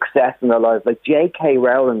success in their lives, like J.K.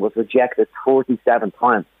 Rowling was rejected 47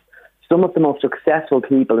 times. Some of the most successful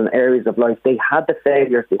people in areas of life, they had the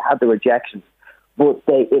failures, they had the rejections, but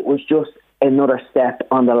it was just another step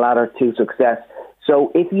on the ladder to success.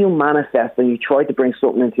 So if you manifest and you try to bring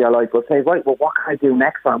something into your life, we'll say, right, well, what can I do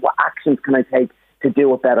next time? What actions can I take to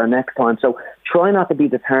do it better next time? So try not to be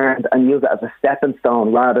deterred and use it as a stepping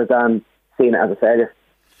stone rather than seeing it as a failure.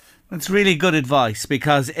 That's really good advice,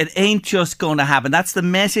 because it ain't just going to happen. That's the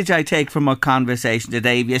message I take from our conversation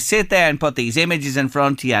today. If you sit there and put these images in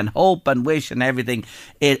front of you and hope and wish and everything,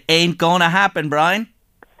 it ain't going to happen, Brian.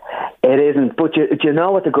 It isn't. But you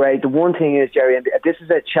know what the one thing is, Jerry, and this is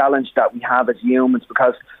a challenge that we have as humans,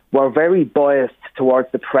 because we're very biased towards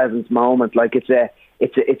the present moment. Like it's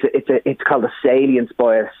called a salience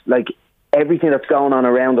bias. Like everything that's going on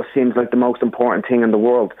around us seems like the most important thing in the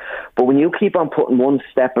world. But when you keep on putting one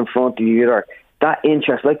step in front of the other, that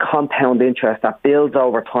interest, like compound interest, that builds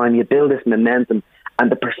over time. You build this momentum, and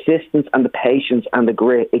the persistence and the patience and the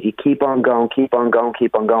grit. If you keep on going, it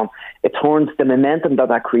turns the momentum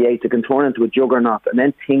that creates. It can turn into a juggernaut, and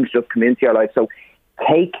then things just come into your life. So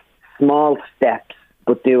take small steps,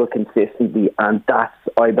 but do it consistently, and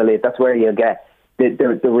I believe that's where you get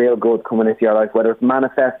the real good coming into your life, whether it's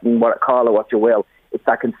manifesting, call it what you will. It's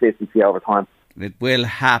that consistency over time. It will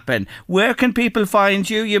happen. Where can people find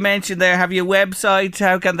you? You mentioned there, have you a website?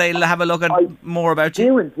 How can they have a look at more about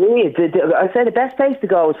you? Indeed. I'd say the best place to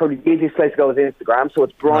go is probably the easiest place to go is Instagram. So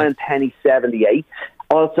it's Brian Penny 78.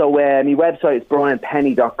 Also, my website is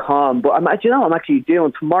brianpenny.com. But I'm actually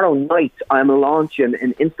doing tomorrow night. I'm launching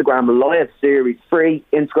an Instagram Live series, free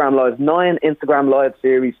Instagram Live, 9 Instagram Live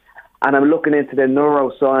series. And I'm looking into the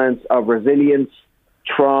neuroscience of resilience,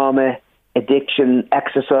 trauma, addiction,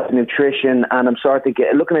 exercise, nutrition, and I'm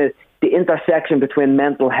looking at the intersection between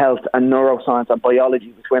mental health and neuroscience and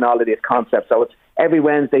biology between all of these concepts. So it's every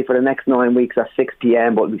Wednesday for the next 9 weeks at 6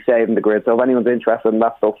 p.m, but we'll be saving the grid. So if anyone's interested in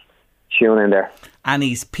that stuff, tune in there. And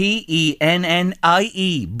he's Pennie,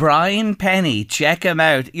 Brian Penny. Check him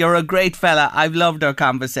out. You're a great fella. I've loved our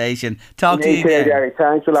conversation. Talk to you again. Jerry.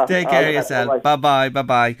 Thanks a lot. Take care of yourself.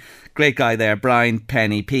 Bye-bye. Great guy there, Brian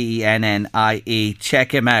Penny, Pennie.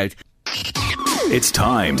 Check him out. It's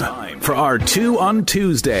time for our 2 on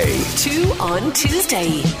Tuesday. 2 on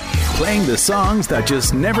Tuesday. Playing the songs that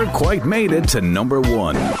just never quite made it to number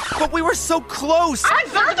 1. But we were so close. I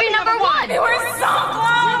deserve to be number 1. We were so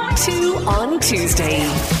close. 2 on Tuesday.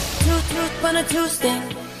 On a Tuesday.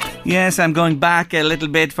 Yes, I'm going back a little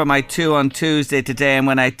bit for my 2 on Tuesday today, and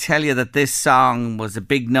when I tell you that this song was a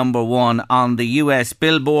big number 1 on the US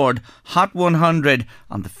Billboard Hot 100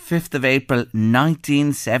 on the 5th of April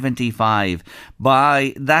 1975,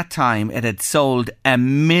 by that time it had sold a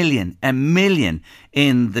million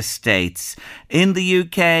in the States. In the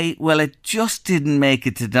UK, well, it just didn't make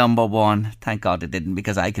it to number 1. Thank God it didn't,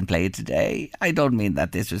 because I can play it today. I don't mean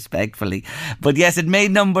that disrespectfully. But yes, it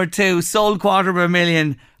made number 2, sold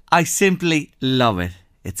 250,000. I simply love it.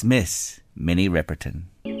 It's Miss Minnie Riperton.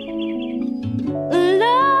 Loving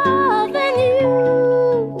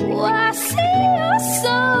you, I see your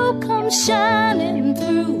soul come shining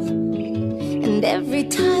through. And every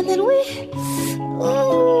time that I'm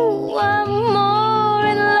more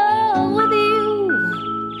in love with you.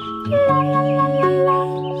 La la la la la,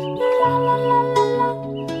 la la la la la,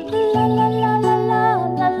 la la la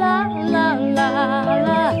la la la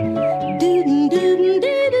la. Doo doo doo.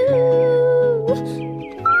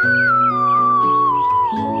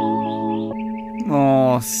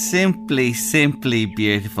 Oh, simply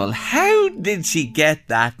beautiful. How did she get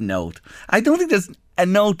that note? I don't think there's a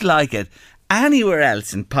note like it anywhere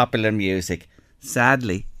else in popular music.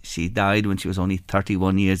 Sadly, she died when she was only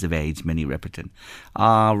 31 years of age, Minnie Riperton.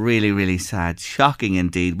 Ah, really sad. Shocking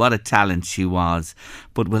indeed. What a talent she was.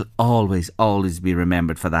 But will always be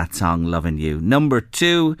remembered for that song, Loving You. Number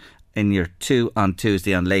 2 in your 2 on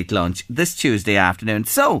Tuesday on Late Lunch this Tuesday afternoon.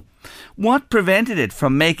 So, what prevented it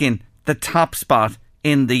from making the top spot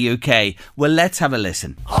in the UK? Well, let's have a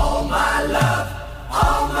listen. All my love,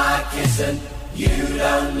 all my kissing, you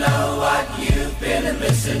don't know what you've been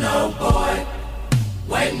missing, oh boy,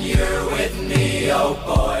 when you're with me, oh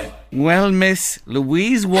boy. Well, Miss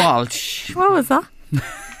Louise Walsh. What was that?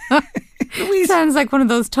 Louise. Sounds like one of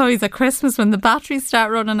those toys at Christmas when the batteries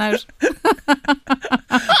start running out.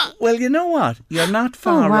 Well, you know what? You're not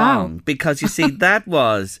far wrong, because you see, that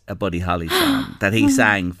was a Buddy Holly song that he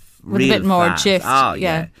sang with a bit more gist. Oh,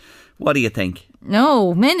 yeah. What do you think?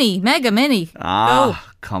 No, Mega Mini.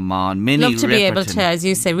 Come on, Minnie Love to be able to, as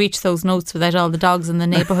you say, reach those notes without all the dogs in the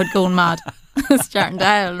neighbourhood going mad. Starting to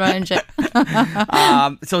howl around you.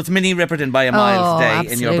 So it's Minnie Riperton by a Miles Day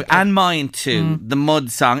absolutely. in your book, and mine too. The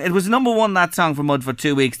Mud song. It was number 1, that song, for Mud for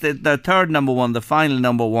 2 weeks. The third number 1, the final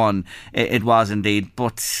number 1. It was indeed,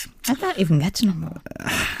 but I don't even get to number 1.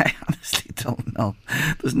 I honestly don't know.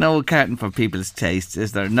 There's no accounting for people's tastes,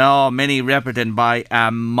 is there? No, Minnie Riperton by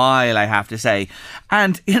a mile, I have to say.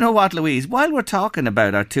 And you know what, Louise? While we're talking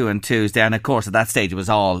about our 2 on Tuesday, and of course at that stage it was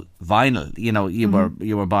all vinyl. You know, you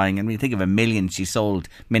were buying, and we think of 1 million she sold,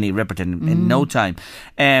 Minnie Riperton, in no time.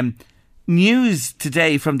 News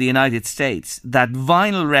today from the United States that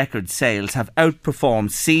vinyl record sales have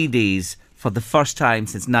outperformed CDs for the first time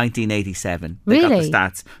since 1987. They got the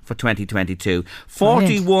stats for 2022.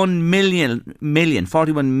 41 million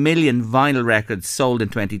vinyl records sold in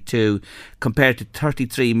 22 compared to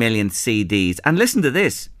 33 million CDs. And listen to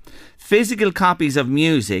this. Physical copies of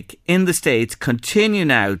music in the States continue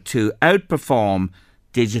now to outperform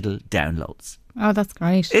digital downloads. Oh, that's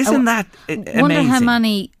great. Isn't that amazing? I wonder how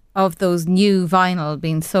many of those new vinyl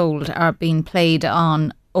being sold are being played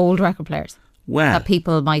on old record players. Well, that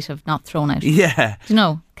people might have not thrown out. Yeah. Do you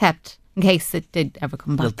know, kept in case it did ever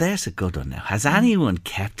come back. Well, there's a good one now. Has anyone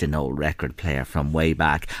kept an old record player from way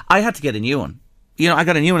back? I had to get a new one. You know, I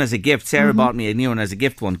got a new one as a gift. Sarah bought me a new one as a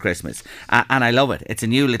gift one Christmas, and I love it. It's a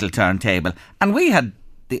new little turntable. And we had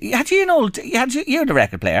you had a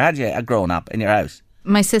record player, had you, growing up in your house?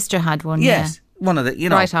 My sister had one. Yes. Yeah. One of the, you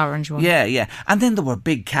know, bright orange one. Yeah, yeah. And then there were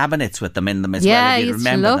big cabinets with them in them as well. Yeah, I used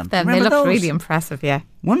to love them. They looked really impressive, yeah.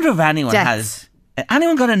 Wonder if anyone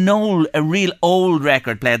anyone got a real old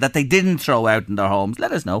record player that they didn't throw out in their homes?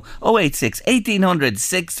 Let us know. 086 1800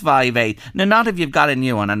 658. Now, not if you've got a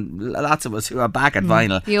new one, and lots of us who are back at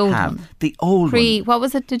vinyl the old have. one. The old one. What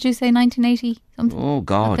was it? Did you say 1980 something? Oh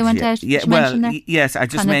God! They went out. Yeah, well, yes, I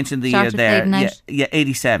just mentioned the year there. Yeah,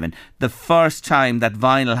 87. The first time that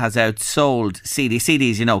vinyl has outsold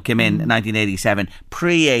CDs, you know, came in 1987,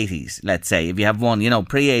 pre-80s. Let's say if you have one, you know,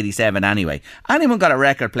 pre-87 anyway. Anyone got a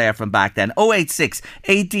record player from back then? 086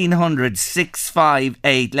 1800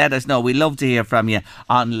 658. Let us know. We love to hear from you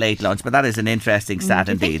on Late Lunch. But that is an interesting stat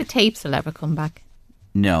indeed. Do you indeed. think the tapes will ever come back?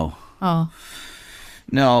 No. Oh.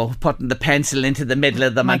 No, putting the pencil into the middle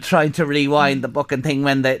of them and trying to rewind the book and thing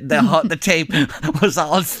when the tape was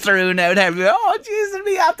all strewn out everywhere. Oh, Jesus,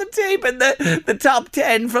 we have the tape in the top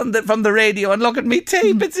 10 from the radio, and look at me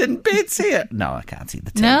tape, it's in bits here. No, I can't see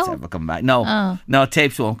the tapes ever come back. No, no,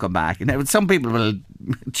 tapes won't come back. And some people will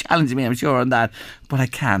challenge me, I'm sure, on that, but I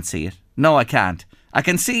can't see it. No, I can't. I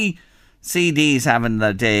can see CDs having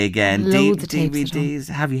their day again. Loads of DVDs.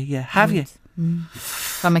 Have you? Yeah, have you?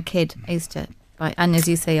 From a kid, I used to. And as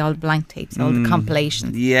you say, all blank tapes, all the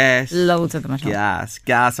compilations. Yes. Loads of them at home.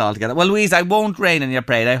 Gas altogether. Well, Louise, I won't rain on your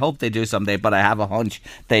parade. I hope they do someday, but I have a hunch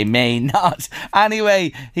they may not.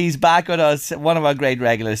 Anyway, he's back with us, one of our great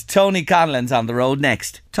regulars. Tony Conlon's on the road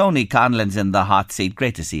next. Tony Conlon's in the hot seat.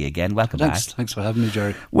 Great to see you again. Welcome back. Thanks for having me,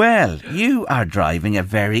 Jerry. Well, you are driving a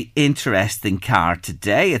very interesting car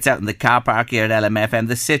today. It's out in the car park here at LMFM,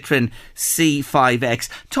 the Citroen C5X.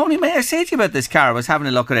 Tony, may I say to you about this car? I was having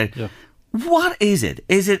a look at it. Yeah. What is it?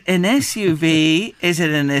 Is it an SUV? Is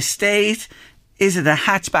it an estate? Is it a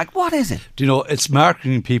hatchback? What is it? Do you know, it's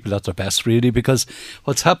marketing people at their best, really, because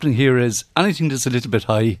what's happening here is anything that's a little bit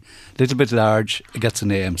high, a little bit large, it gets a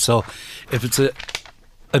name. So if it's a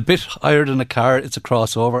bit higher than a car, it's a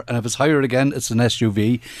crossover, and if it's higher again, it's an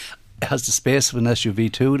SUV. It has the space of an SUV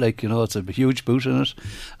too, like, you know, it's a huge boot in it,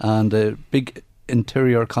 and a big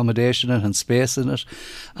interior accommodation in it and space in it.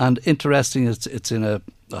 And interesting, it's in a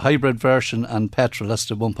hybrid version and petrol. That's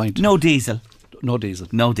the 1.2. No diesel. No diesel.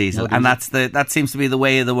 And that seems to be the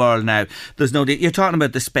way of the world now. There's no diesel. You're talking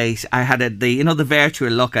about the space. I had the virtual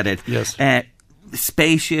look at it. Yes.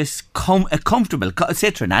 Spacious, comfortable.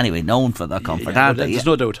 Citroen, anyway, known for their comfort. Yeah, there's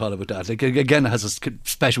no doubt at all about that. Like, again, it has a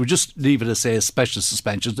special. We just leave it as a special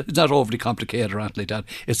suspension. It's not overly complicated or anything like that.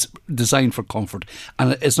 It's designed for comfort,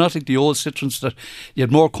 and it's not like the old Citroens that you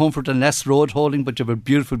had more comfort and less road holding, but you have a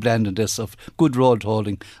beautiful blend in this of good road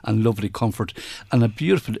holding and lovely comfort, and a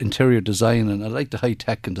beautiful interior design. And I like the high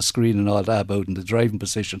tech and the screen and all that about, and the driving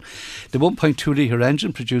position. The 1.2 litre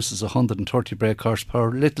engine produces 130 brake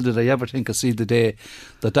horsepower. Little did I ever think I'd see the day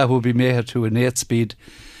that would be made to an 8-speed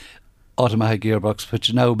automatic gearbox,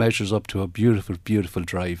 which now measures up to a beautiful, beautiful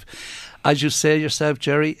drive. As you say yourself,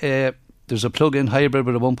 Jerry, there's a plug-in hybrid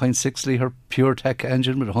with a 1.6 litre pure tech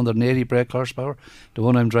engine with 180 brake horsepower. The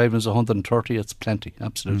one I'm driving is 130. It's plenty,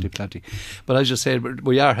 absolutely plenty. But as you said,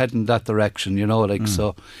 we are heading that direction, you know, like,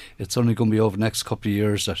 so it's only going to be over the next couple of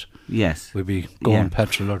years that we'll be going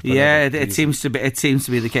petrol or whatever. Yeah, it seems to be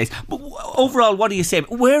the case. But overall, what do you say?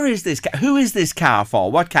 Where is this car? Who is this car for?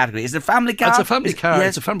 What category? Is it a family car? It's a family car. Yes.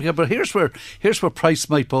 It's a family car. But here's where price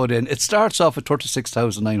might put in. It starts off at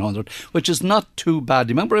 36,900, which is not too bad.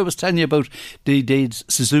 Remember I was telling you about the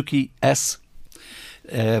Suzuki S?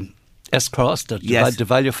 S-Cross, the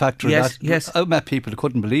value factor. Yes. I met people who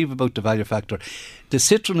couldn't believe about the value factor. The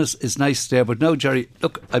Citroen is nice there, but now, Jerry,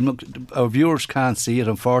 look, our viewers can't see it,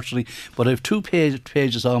 unfortunately, but I have 2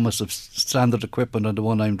 pages almost of standard equipment on the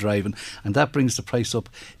one I'm driving, and that brings the price up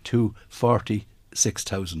to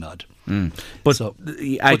 46,000 odd. But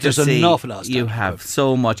there's an awful lot. You have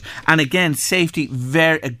so much, and again, safety.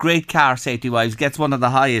 A great car, safety-wise, gets one of the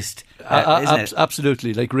highest. Isn't it?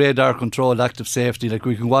 Absolutely, like radar control, active safety. Like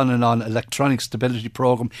we can go on and on. Electronic stability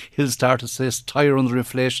program, hill start assist, tyre under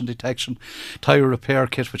inflation detection, tyre repair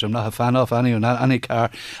kit, which I'm not a fan of. Any car,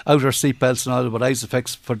 outer seat belts and all, but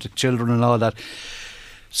Isofix for the children and all that.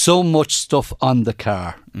 So much stuff on the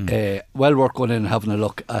car. Well worth going in and having a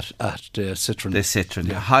look at the Citroen. The Citroen,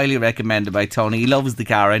 highly recommended by Tony. He loves the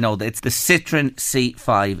car. I know that it's the Citroen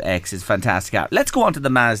C5X. It's a fantastic car. Let's go on to the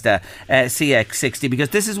Mazda CX-60,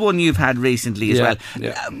 because this is one you've had recently as well.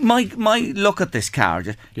 Yeah. My look at this car,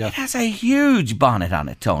 it has a huge bonnet on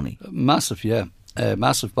it, Tony. Massive, yeah.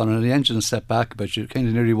 Massive bonnet, and the engine is set back, but you kind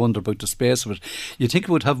of nearly wonder about the space of it. You think it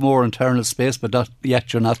would have more internal space, but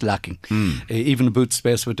yet you're not lacking. Even the boot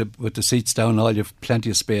space with the seats down, all you've plenty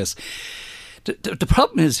of space. The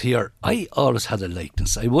problem is here, I always had a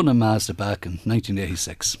likeness. I won a Mazda back in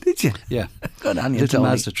 1986. Did you? Yeah. Good on you, Little Tony.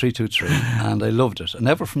 Mazda 323, and I loved it. And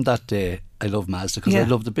ever from that day, I love Mazda, because I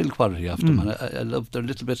love the build quality of them, and I love their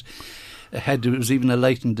little bit ahead. There was even a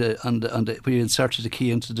light on the where you inserted the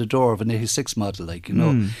key into the door of an 86 model,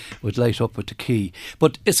 would light up with the key.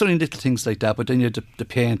 But it's only little things like that. But then you have the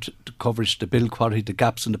paint, the coverage, the build quality, the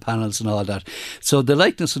gaps in the panels and all that. So the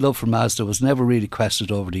likeness and love for Mazda was never really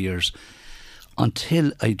questioned over the years,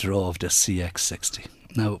 until I drove the CX-60.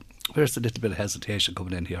 Now, where's the little bit of hesitation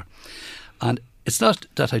coming in here? And it's not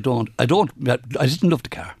that I didn't love the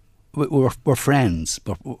car. We're friends,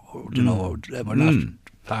 but we're not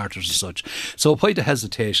partners as such. So why the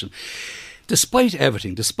hesitation? Despite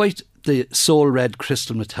everything, despite the soul red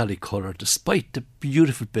crystal metallic colour, despite the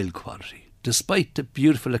beautiful build quality, despite the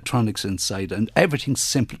beautiful electronics inside and everything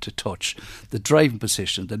simple to touch, the driving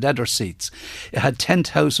position, the leather seats, it had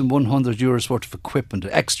 10,100 euros worth of equipment,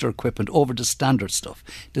 extra equipment over the standard stuff.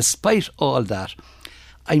 Despite all that,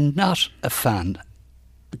 I'm not a fan,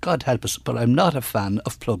 God help us, but I'm not a fan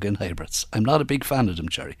of plug-in hybrids. I'm not a big fan of them,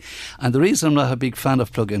 Jerry. And the reason I'm not a big fan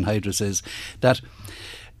of plug-in hybrids is that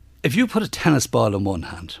if you put a tennis ball in one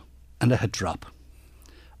hand and let it drop,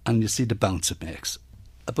 and you see the bounce it makes,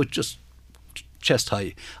 but just chest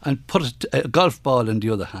high, and put a golf ball in the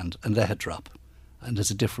other hand and let it drop, and there's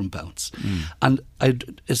a different bounce. And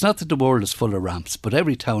it's not that the world is full of ramps, but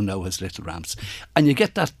every town now has little ramps, and you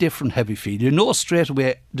get that different heavy feel. You know straight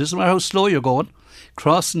away, doesn't matter how slow you're going,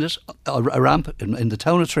 crossing it, a ramp in the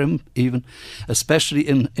town of Trim even, especially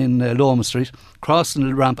in Loma Street, crossing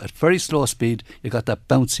the ramp at very slow speed, you got that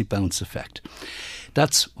bouncy bounce effect.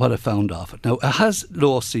 That's what I found off it. Now, it has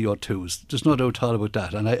low CO2s. There's no doubt at all about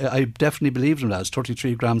that. And I definitely believe in that. It's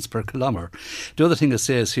 33 grams per kilometre. The other thing it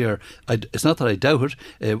says here, it's not that I doubt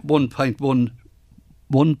it,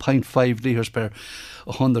 1.5 litres per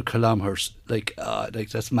 100 kilometres. Like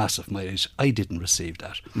that's massive mileage. I didn't receive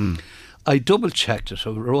that. I double-checked it.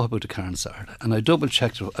 I wrote about the car on Saturday. And I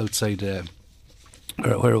double-checked it outside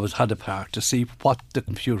where it had a park to see what the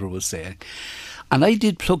computer was saying. And I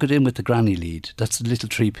did plug it in with the granny lead. That's the little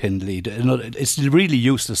 3-pin lead. It's really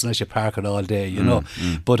useless unless you park it all day, you know.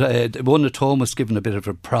 But one at home was given a bit of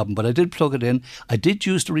a problem. But I did plug it in. I did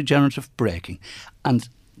use the regenerative braking. And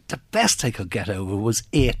the best I could get out of it was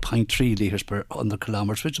 8.3 litres per 100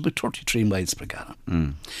 kilometres, which is about 33 miles per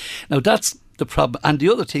gallon. Now, that's the problem. And the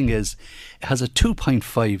other thing is, it has a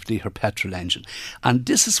 2.5 litre petrol engine. And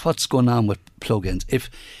this is what's going on with plug-ins. If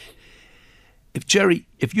Jerry,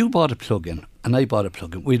 if you bought a plug-in and I bought a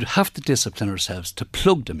plug-in, we'd have to discipline ourselves to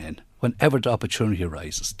plug them in whenever the opportunity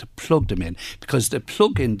arises, to plug them in, because the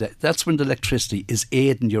plug-in, that's when the electricity is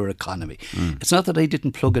aiding your economy. It's not that I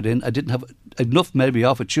didn't plug it in. I didn't have enough maybe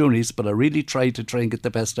opportunities, but I really tried to try and get the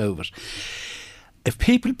best out of it. If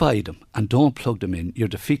people buy them and don't plug them in, you're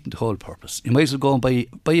defeating the whole purpose. You might as well go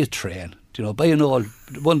and buy a train. You know, buy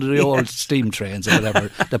one of the old steam trains or whatever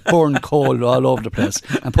that burn coal all over the place,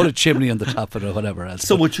 and put a chimney on the top of it or whatever else.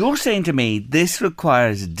 So what you're saying to me, this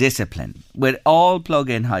requires discipline with all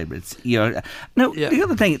plug-in hybrids. The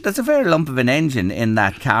other thing, there's a fair lump of an engine in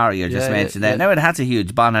that car you just mentioned there. Now it has a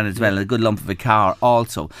huge bonnet as well, and a good lump of a car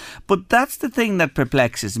also. But that's the thing that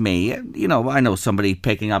perplexes me. You know, I know somebody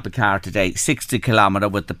picking up a car today, 60 kilometre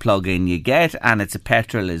with the plug-in you get, and it's a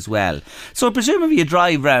petrol as well. So I presume if you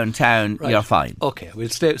drive round town, you're fine. Okay, we'll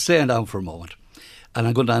stay down for a moment, and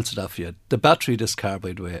I'm going to answer that for you. The battery of this car,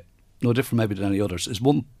 by the way, no different maybe than any others, is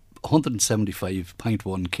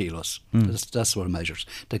 175.1 kilos. That's what it measures.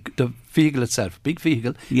 The vehicle itself, big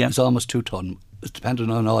vehicle, is almost 2 ton. It's depending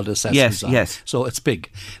on all the accessories. Yes. So it's big.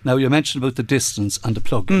 Now, you mentioned about the distance and the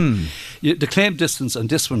plug-in. The claimed distance on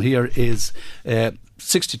this one here is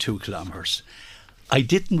 62 kilometres. I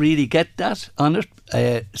didn't really get that on it,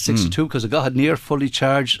 62, because I got it near fully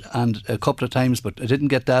charged and a couple of times, but I didn't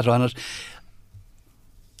get that on it.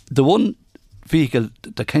 The one vehicle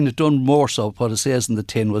that kind of done more so what it says in the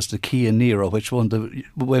tin was the Kia Niro, which won the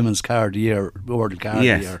Women's Car of the Year, World Car of the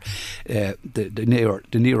Year, the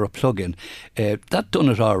Niro plug-in. That done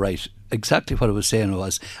it all right. Exactly what I was saying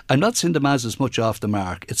was, I'm not saying the Mazda's much off the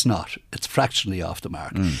mark. It's not. It's fractionally off the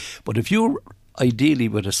mark. But if you're ideally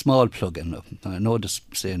with a small plug-in, I know this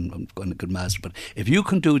saying I'm going to good Mazda, but if you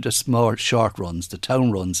can do the small short runs, the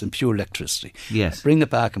town runs in pure electricity, bring it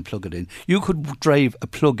back and plug it in, you could drive a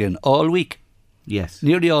plug-in all week. Yes.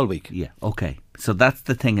 Nearly all week. Yeah, okay. So that's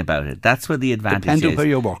the thing about it. That's where the advantage is. Depending where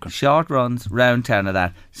you're working. Short runs, round town of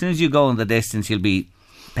that. As soon as you go in the distance, you'll be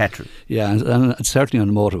petrol. Yeah, and certainly on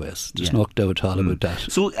the motorways. There's no doubt at all about that.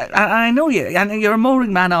 So I know you, and you're a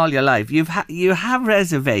motoring man all your life. You have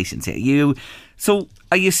reservations here. So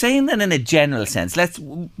are you saying then in a general sense, let's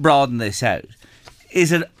broaden this out,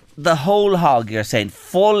 is it the whole hog you're saying,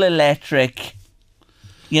 full electric,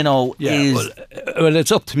 well,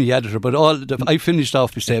 it's up to me, editor, but I finished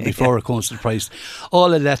off by saying before it comes to the price,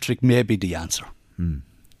 all electric may be the answer.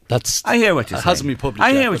 I hear what you're saying. It hasn't been published.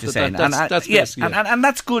 I hear what you're saying. And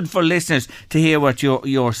that's good for listeners to hear what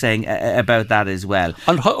you're saying about that as well.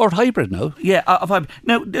 Or hybrid now. Yeah, hybrid.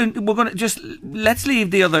 Now, we're going to let's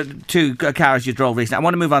leave the other two cars you drove recently. I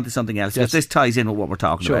want to move on to something else because this ties in with what we're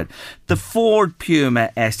talking about. The Ford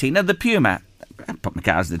Puma ST. Now, the Puma, I put my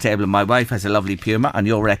cars on the table and my wife has a lovely Puma on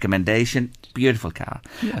your recommendation. Beautiful car.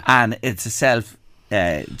 Yeah. And it's a self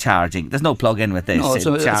charging. There's no plug-in with this. No, it's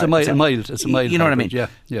a mild. You know what I mean?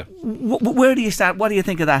 Yeah. Where do you start? What do you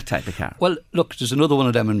think of that type of car? Well, look, there's another one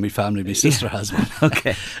of them in my family. My sister has one.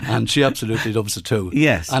 Okay. And she absolutely loves it too.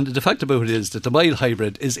 Yes. And the fact about it is that the mild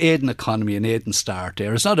hybrid is aiding economy and aiding start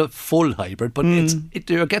there. It's not a full hybrid, but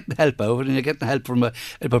you're getting help out of it, and you're getting help from a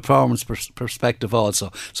performance perspective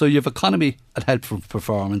also. So you have economy and help from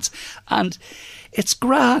performance, and it's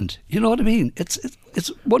grand. You know what I mean? It's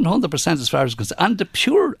 100% as far as concerned. And the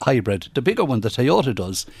pure hybrid, the bigger one that Toyota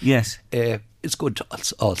does, yes, it's good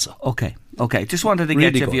also. Okay. Just wanted to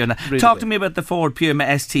get your view on that. Talk to me about the Ford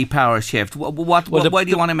Puma ST Power Shift. Why do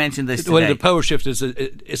you want to mention this today? Well, the Power Shift is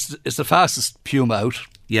it's the fastest Puma out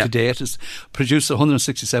to date. It's produced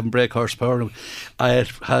 167 brake horsepower.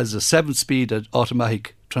 It has a 7-speed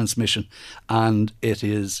automatic transmission, and it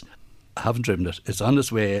is. I haven't driven it. It's on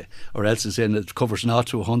its way, or else it's in. It covers 0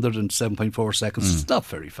 to 100 in 7.4 seconds. It's not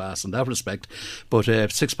very fast in that respect, but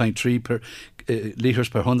 6.3 litres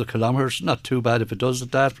per 100 kilometres. Not too bad if it does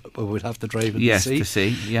that. But we'd have to drive it to see.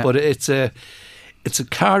 Yeah. But it's a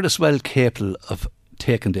car that's well capable of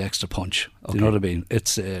taking the extra punch. Do you know what I mean?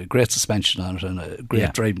 It's a great suspension on it and a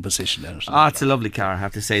great driving position in it. It's a lovely car, I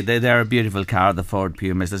have to say. They're a beautiful car, the Ford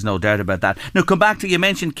Pumas. There's no doubt about that. Now, come back to, you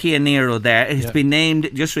mentioned Kia Niro there. It's been named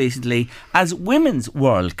just recently as Women's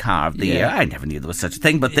World Car of the Year. I never knew there was such a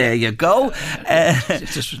thing, but there you go.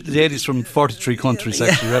 It's just ladies from 43 countries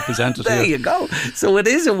actually represented there here. You go. So it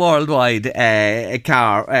is a worldwide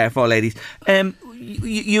car for ladies.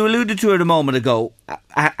 You alluded to it a moment ago,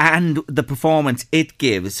 and the performance it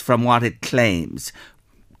gives from what it claims.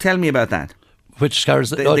 Tell me about that. Which car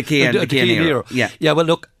is it? The Kia Niro. Yeah, well,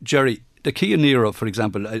 look, Jerry, the Kia Niro, for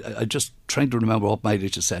example, I just trying to remember what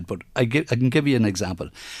mileage it said, but I can give you an example.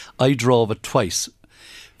 I drove it twice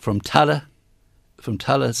from Tala,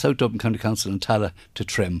 South Dublin County Council and Tala to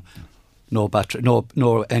Trim. No battery,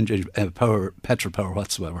 no engine power, petrol power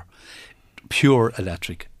whatsoever. Pure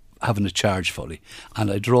electric. Having it charged fully,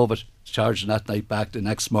 and I drove it charging that night back the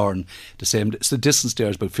next morning the same. So the distance there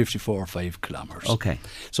is about 54 or 5 kilometres. Okay,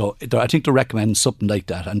 so I think they're recommending something like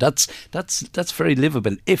that, and that's very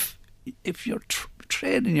livable if you're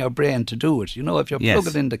training your brain to do it. You know, if you're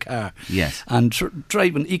plugging in the car, and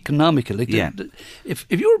driving economical. Like if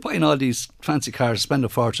you were buying all these fancy cars, spend a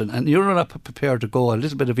fortune, and you're not prepared to go a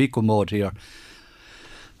little bit of eco mode here,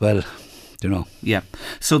 well. You know. Yeah.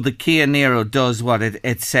 So the Kia Niro does what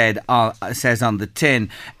it says on the tin.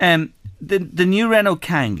 The new Renault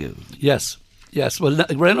Kangoo. Yes. Well,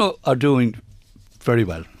 Renault are doing very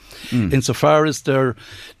well. insofar as the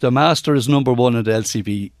Master is number one in the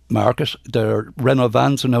LCV market. Their Renault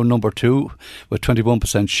vans are now number 2 with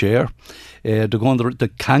 21% share. The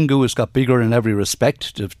Kangoo has got bigger in every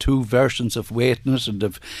respect. They have 2 versions of weight in it, and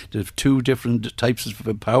they've 2 different types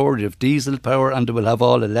of power. They have diesel power, and they will have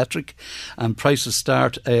all electric. And prices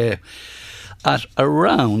start at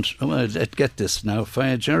around, let's get this now,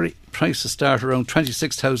 Jerry, prices start around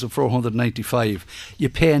 26,495. You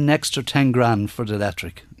pay an extra 10 grand for the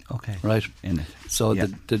electric. Okay. Right? In it. So Yeah.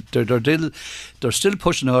 they're still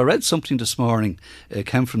pushing. Now, I read something this morning, it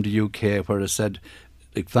came from the UK, where it said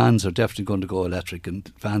like, vans are definitely going to go electric,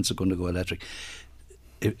 and vans are going to go electric.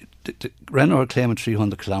 Renault are claiming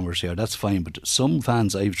 300 kilometres here, that's fine, but some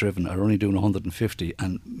vans I've driven are only doing 150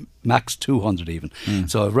 and max 200 even.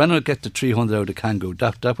 So if Renault get the 300 out of Kangoo,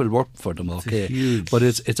 that will work for them, okay. huge. But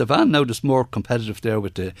it's a van now that's more competitive there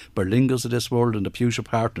with the Berlingas of this world and the Peugeot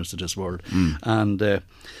Partners of this world. And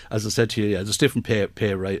as I said to you, there's different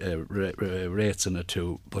pay rates in it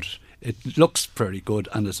too, but it looks very good,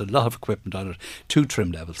 and there's a lot of equipment on it, 2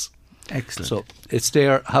 trim levels. Excellent. So it's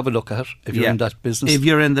there, have a look at it if you're in that business. If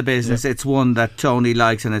you're in the business, it's one that Tony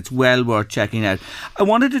likes, and it's well worth checking out. I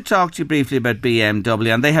wanted to talk to you briefly about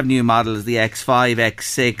BMW, and they have new models, the X5,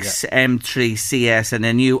 X6, M3 CS, and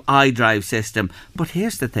a new iDrive system. But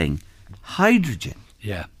here's the thing, hydrogen.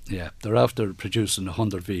 Yeah. They're after producing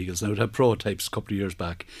 100 vehicles. Now, they had prototypes a couple of years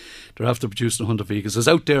back. They're after producing 100 vehicles. It's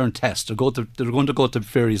out there in test. They're going to go to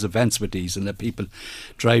various events with these and let people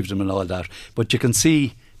drive them and all that. But you can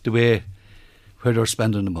see the way where they're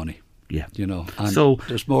spending the money. Yeah. You know, and so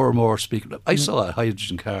there's more and more speaking. I saw a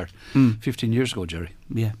hydrogen car 15 years ago, Jerry.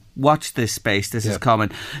 Yeah. Watch this space. This is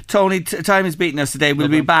coming. Tony, time is beating us today. We'll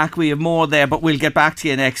be back. We have more there, but we'll get back to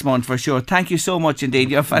you next month for sure. Thank you so much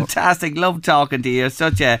indeed. You're fantastic. Love talking to you. You're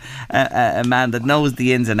such a man that knows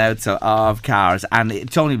the ins and outs of cars.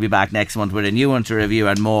 And Tony will be back next month with a new one to review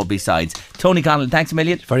and more besides. Tony Connell, thanks a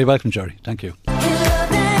million. Very welcome, Jerry. Thank you.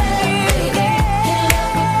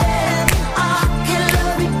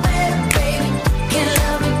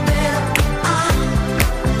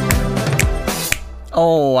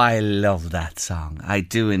 Oh, I love that song. I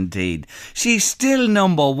do indeed. She's still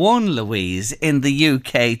number 1, Louise, in the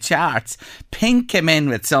UK charts. Pink came in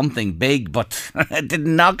with something big, but it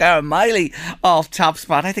didn't knock our Miley off top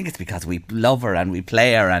spot. I think it's because we love her and we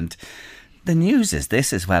play her. And the news is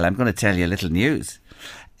this as well. I'm going to tell you a little news.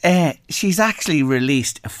 She's actually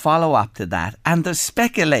released a follow-up to that, and there's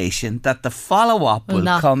speculation that the follow-up will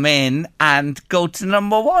come in and go to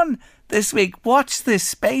number 1 this week. Watch this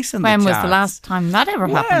space in the charts. When was the last time that ever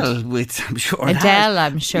happened? Well, I'm sure Adele,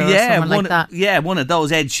 I'm sure, or someone like that. Yeah, one of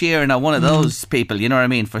those, Ed Sheeran or one of those people, you know what I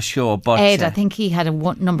mean, for sure. But Ed, I think he had a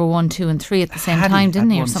number 1, 2 and 3 at the same time, didn't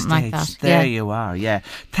he, or something like that? There you are, yeah.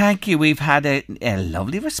 Thank you. We've had a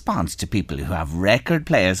lovely response to people who have record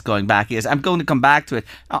players going back years. I'm going to come back to it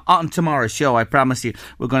on tomorrow's show, I promise you.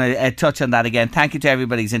 We're going to touch on that again. Thank you to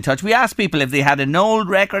everybody who's in touch. We asked people if they had an old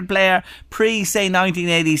record player pre-say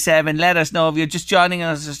 1987. Let us know. If you're just joining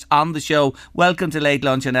us on the show, welcome to Late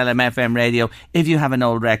Lunch on LMFM Radio. If you have an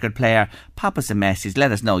old record player, pop us a message,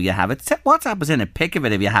 let us know you have it. WhatsApp us in a pic of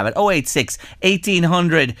it if you have it. 086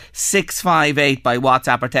 1800 658 by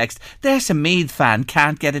WhatsApp or text. There's a Meath fan,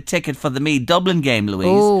 can't get a ticket for the Meath Dublin game,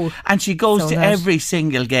 Louise, and she goes to every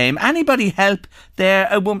single game. Anybody help there?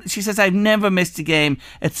 A woman, she says, I've never missed a game,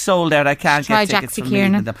 it's sold out, I can't get tickets for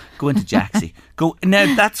Meath. Go into Jaxie. Go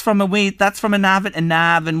now. That's from an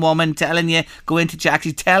Navan woman telling you go into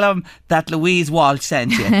Jaxie. Tell him that Louise Walsh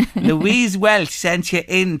sent you. Louise Welch sent you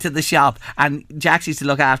into the shop, and Jaxie's to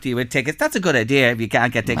look after you with tickets. That's a good idea if you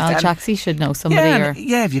can't get tickets. Well, Jaxie should know somebody.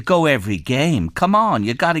 Yeah, if you go every game, come on,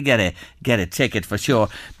 you got to get a ticket for sure.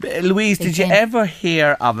 Louise, did you ever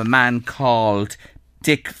hear of a man called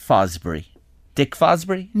Dick Fosbury? Dick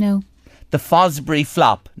Fosbury? No. The Fosbury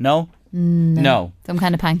flop? No. No. Some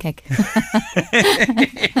kind of pancake.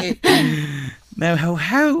 Now,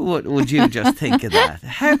 how would you just think of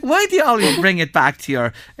that? Why do you always bring it back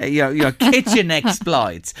to your kitchen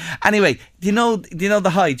exploits? Anyway, do you know the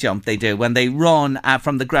high jump they do when they run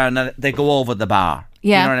from the ground and they go over the bar?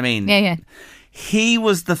 Yeah. You know what I mean? Yeah. He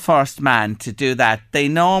was the first man to do that. They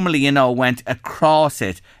normally, went across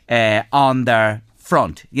it on their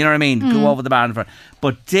front. You know what I mean? Go over the bar in front.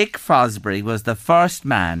 But Dick Fosbury was the first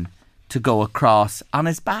man to go across on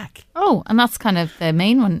his back. Oh, and that's kind of the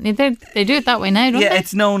main one. They do it that way now, don't they? Yeah,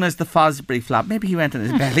 it's known as the Fosbury flop. Maybe he went on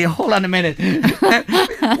his belly. Hold on a minute.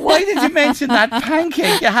 Why did you mention that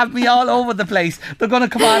pancake? You have me all over the place. They're going to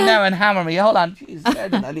come on now and hammer me. Hold on. Jeez, I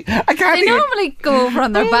can't. They normally go over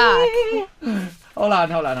on their back. Hold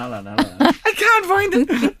on. I can't find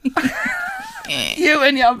it. You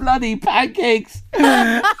and your bloody pancakes. You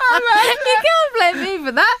can't blame me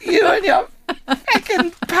for that. You and your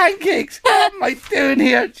fucking pancakes. What am I doing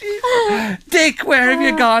here? Jeez. Dick, where have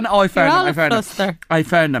you gone? Oh, I found him. I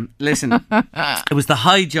found him. Listen, it was the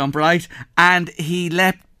high jump, right? And he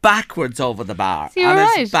leapt backwards over the bar. So you were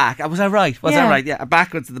on his right. back. Was I right? Was I right? Yeah,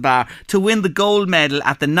 backwards to the bar to win the gold medal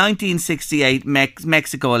at the 1968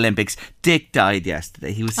 Mexico Olympics. Dick died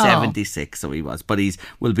yesterday. He was 76, so he was. But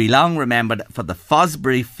will be long remembered for the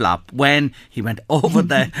Fosbury flop when he went over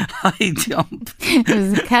the high jump. There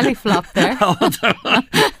was a Kelly flop there.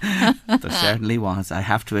 There certainly was. I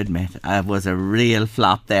have to admit, it was a real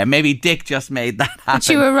flop there. Maybe Dick just made that happen. But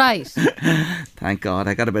you were right. Thank God.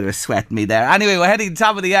 I got a bit of a sweat in me there. Anyway, we're heading to the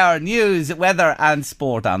top of the hour. News, weather and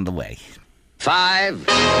sport on the way. 5,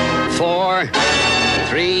 4,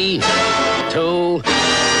 3, 2,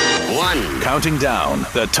 1. Counting down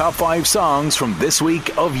the top 5 songs from this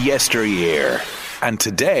week of yesteryear. And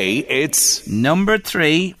today it's number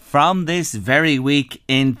 3 from this very week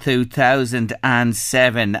in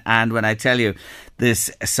 2007. And when I tell you this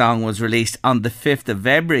song was released on the 5th of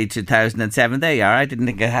February 2007. There you are. I didn't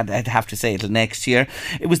think I'd have to say it till next year.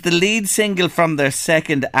 It was the lead single from their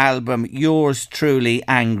second album, Yours Truly,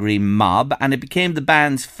 Angry Mob, and it became the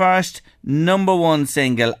band's first number 1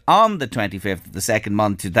 single on the 25th of the second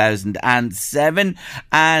month 2007.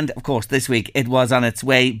 And of course this week it was on its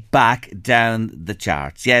way back down the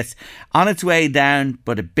charts. Yes, on its way down,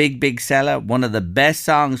 but a big seller, one of the best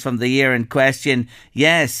songs from the year in question.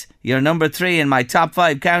 Yes, your number 3 in my top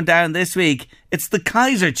 5 countdown this week. It's the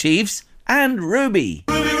Kaiser Chiefs and Ruby.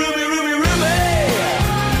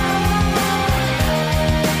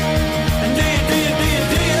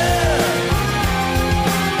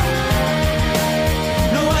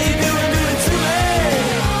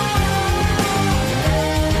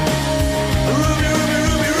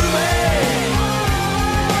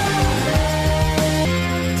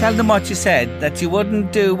 Tell them what you said, that you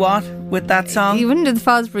wouldn't do what with that song? You wouldn't do the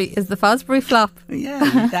Fosbury. Is the Fosbury flop? Yeah,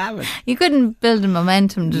 you haven't. You couldn't build a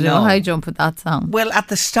momentum to do a high jump with that song. Well, at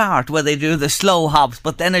the start where they do the slow hops,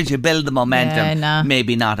 but then as you build the momentum,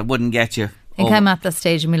 maybe not. It wouldn't get you. I think I'm at that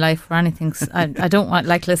stage in my life where anything, I don't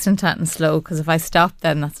like listening to it in slow, because if I stop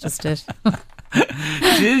then that's just it.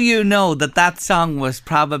 Do you know that song was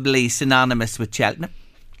probably synonymous with Cheltenham?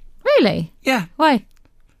 Really? Yeah. Why?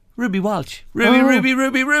 Ruby Walsh. Ruby.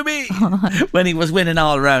 When he was winning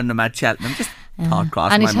all around them at Cheltenham. Just thought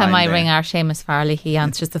crossed my mind. Anytime I ring our Seamus Farley, he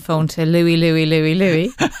answers the phone to Louis.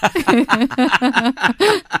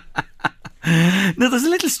 Now, there's a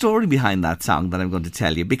little story behind that song that I'm going to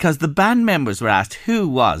tell you, because the band members were asked who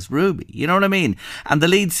was Ruby. You know what I mean? And the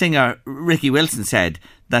lead singer, Ricky Wilson, said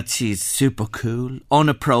that she's super cool,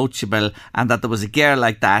 unapproachable, and that there was a girl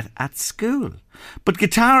like that at school. But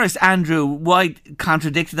guitarist Andrew White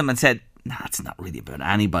contradicted them and said, nah, it's not really about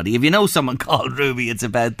anybody. If you know someone called Ruby, it's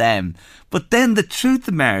about them. But then the truth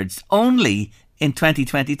emerged only in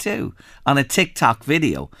 2022 on a TikTok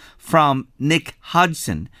video from Nick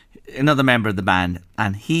Hodgson, another member of the band,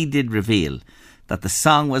 and he did reveal that the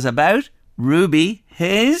song was about Ruby,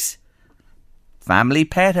 his family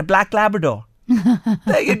pet, a black Labrador.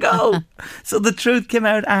 There you go. So the truth came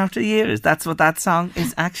out after years. That's what that song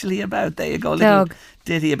is actually about. There you go. Little dog.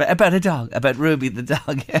 Ditty about a dog, about Ruby the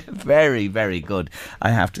dog. Yeah, very, very good, I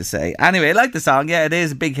have to say. Anyway, I like the song. Yeah, it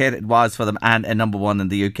is a big hit. It was for them, and a number 1 in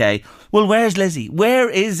the UK. Well, where's Lizzie? Where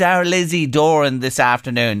is our Lizzie Doran this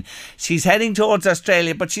afternoon? She's heading towards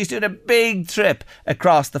Australia, but she's doing a big trip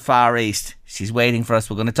across the Far East. She's waiting for us.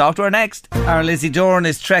 We're going to talk to her next. Our Lizzie Doran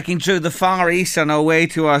is trekking through the Far East on her way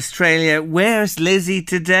to Australia. Where's Lizzie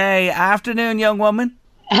today? Afternoon, young woman.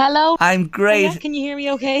 Hello. I'm great. Hello, can you hear me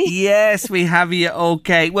okay? Yes, we have you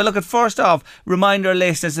okay. Well, look, first off, remind our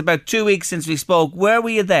listeners, about 2 weeks since we spoke. Where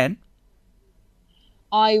were you then?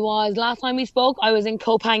 Last time we spoke, I was in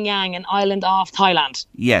Koh Phangan, an island off Thailand.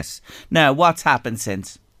 Yes. Now, what's happened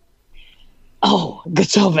since? Oh, good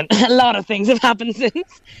stuffing. A lot of things have happened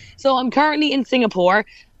since. So I'm currently in Singapore.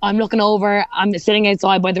 I'm sitting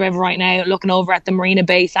outside by the river right now, looking over at the Marina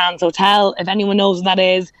Bay Sands Hotel. If anyone knows what that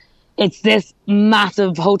is, it's this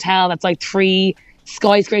massive hotel that's like 3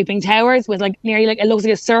 skyscraping towers with nearly it looks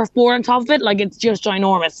like a surfboard on top of it. It's just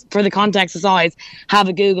ginormous. For the context of size, have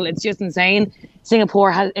a Google. It's just insane.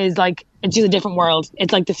 Singapore is it's just a different world.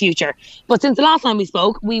 It's like the future. But since the last time we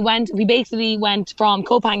spoke, we basically went from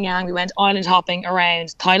Koh Phangan, we went island hopping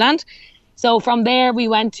around Thailand. So from there we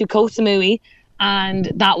went to Koh Samui,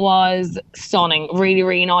 and that was stunning. Really,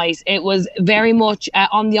 really nice. It was very much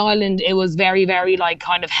on the island. It was very, very like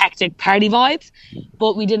kind of hectic party vibes,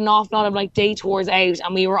 but we did an awful lot of like day tours out,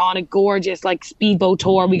 and we were on a gorgeous like speedboat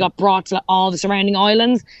tour. We got brought to all the surrounding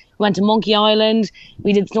islands. Went to Monkey Island.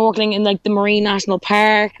 We did snorkeling in like the Marine National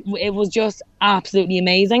Park. It was just absolutely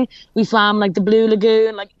amazing. We swam like the Blue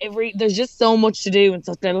Lagoon. Like there's just so much to do in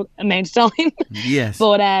such little amount of time. Yes.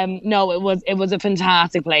 But no, it was a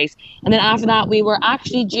fantastic place. And then after that, we were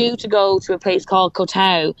actually due to go to a place called Koh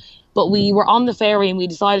Tao, but we were on the ferry and we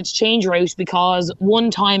decided to change route because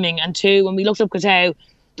one, timing, and two, when we looked up Koh Tao,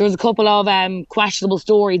 there was a couple of questionable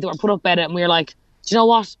stories that were put up about it, and we were like, do you know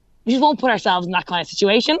what? We just won't put ourselves in that kind of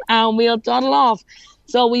situation, and we'll dawdle off.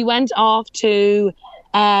 So we went off to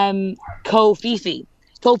Koh Phi Phi.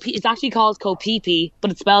 It's actually called Koh Phi Phi,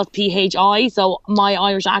 but it's spelled Phi. So my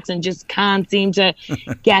Irish accent just can't seem to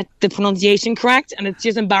get the pronunciation correct, and it's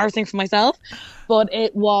just embarrassing for myself. But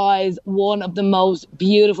it was one of the most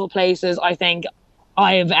beautiful places I think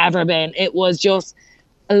I have ever been. It was just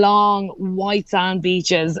long white sand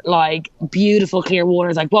beaches, like beautiful clear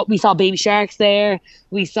waters. Like what we saw, baby sharks there.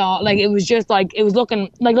 We saw like it was just like it was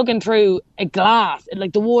looking through a glass.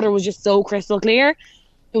 Like the water was just so crystal clear.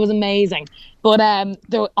 It was amazing. But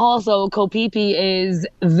there also Koh Phi Phi is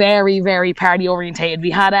very, very party orientated.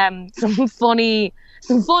 We had some funny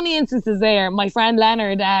instances there. My friend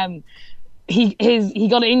Leonard, he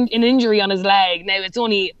got an injury on his leg. Now it's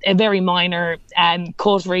only a very minor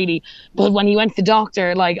cut really, but when he went to the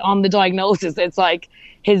doctor, like on the diagnosis, it's like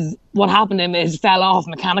what happened to him is fell off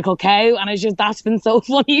mechanical cow, and it's just that's been so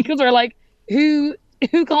funny because we're like, who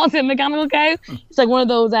calls it mechanical cow? It's like one of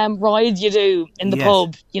those rides you do in the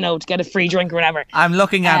pub, to get a free drink or whatever. I'm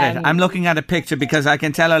looking at it. I'm looking at a picture because I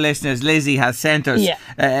can tell our listeners Lizzie has sent us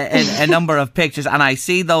a number of pictures, and I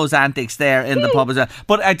see those antics there in the pub as well.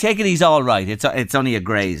 But I take it he's all right. It's only a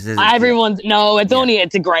graze, isn't it?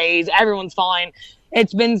 It's a graze. Everyone's fine.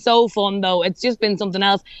 It's been so fun though. It's just been something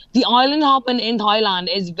else. The island hopping in Thailand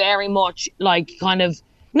is very much like kind of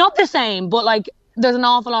not the same, but like there's an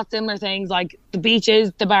awful lot of similar things like the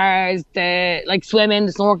beaches, the bars, the like swimming,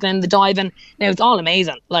 the snorkeling, the diving. Now it's all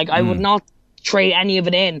amazing. Like I would not trade any of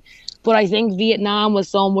it in. But I think Vietnam was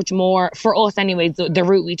so much more, for us anyways, the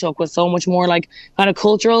route we took was so much more like kind of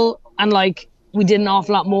cultural, and like we did an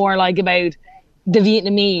awful lot more like about the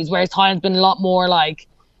Vietnamese, whereas Thailand's been a lot more like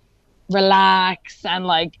relax and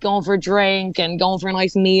like going for a drink and going for a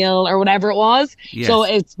nice meal or whatever it was. Yes. So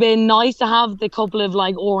it's been nice to have the couple of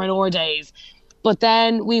like or days. But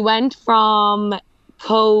then we went from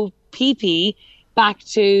Koh Phi Phi back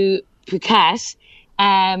to Phuket,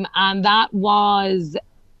 and that was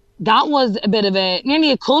a bit of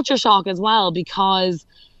nearly a culture shock as well, because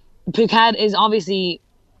Phuket is obviously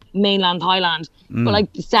mainland Thailand, but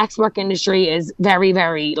like the sex work industry is very,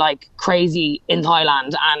 very like crazy in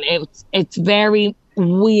Thailand, and it's very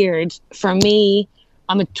weird for me.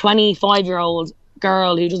 I'm a 25-year-old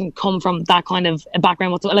girl who doesn't come from that kind of a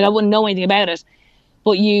background whatsoever. Like I wouldn't know anything about it,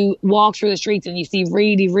 but you walk through the streets and you see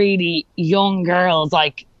really, really young girls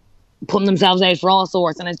like putting themselves out for all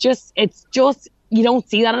sorts, and it's just you don't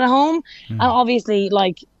see that at home. And obviously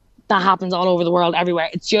like that happens all over the world, everywhere.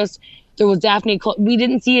 It's just there was definitely we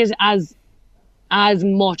didn't see it as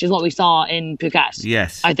much as what we saw in Phuket.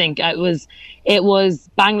 Yes, I think it was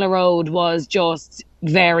Bangla Road was just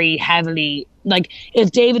very heavily. Like,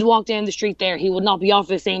 if David walked down the street there, he would not be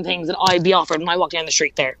offered the same things that I'd be offered when I walk down the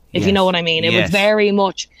street there, if you know what I mean. It was very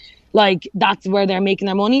much like that's where they're making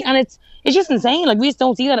their money, and it's just insane. Like, we just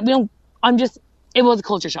don't see that. It was a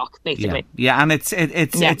culture shock, basically. Yeah, and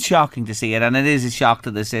it's shocking to see it, and it is a shock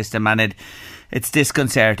to the system, and it's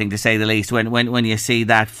disconcerting to say the least when you see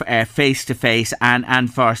that face to face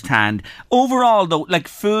and first hand. Overall, though, like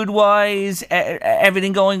food wise,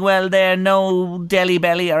 everything going well there. No deli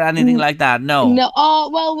belly or anything like that. No. Oh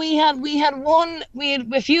well, we had one.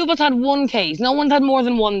 A few of us had one case. No one's had more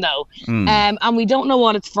than one though. And we don't know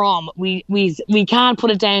what it's from. We can't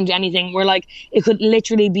put it down to anything. We're like, it could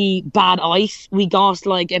literally be bad ice. We got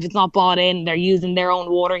like, if it's not bought in, they're using their own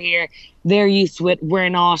water here. They're used to it. We're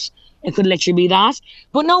not. It could literally be that.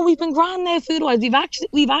 But no, we've been grand now food-wise.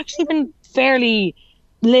 We've actually been fairly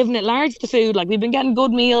living it large with the food. Like, we've been getting good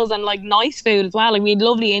meals and, like, nice food as well. Like, we had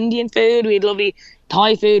lovely Indian food. We had lovely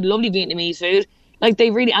Thai food, lovely Vietnamese food. Like,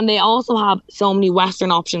 and they also have so many Western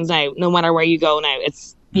options now, no matter where you go now.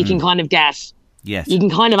 You can kind of get... Yes. You can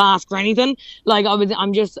kind of ask for anything. Like, I was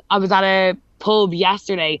at a pub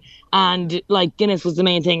yesterday, and like Guinness was the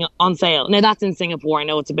main thing on sale. Now that's in Singapore. I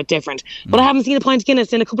know it's a bit different, but I haven't seen a pint of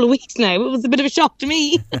Guinness in a couple of weeks now. It was a bit of a shock to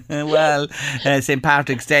me. Well, St.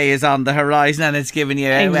 Patrick's Day is on the horizon, and it's giving you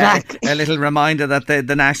a little reminder that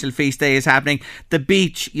the National Feast Day is happening. The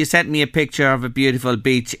beach, you sent me a picture of a beautiful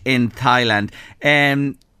beach in Thailand.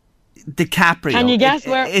 DiCaprio. Can you guess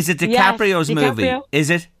where? Is it DiCaprio's movie? Is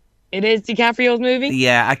it? It is DiCaprio's movie.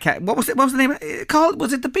 Yeah, I can't. What was it? What was the name? Called?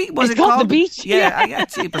 Was it The Beach? It's called The Beach. Yeah.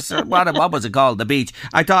 Cheapest. What was it called? The Beach.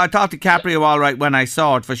 I thought DiCaprio all right when I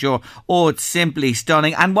saw it for sure. Oh, it's simply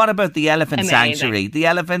stunning. And what about the elephant sanctuary? The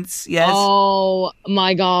elephants, yes. Oh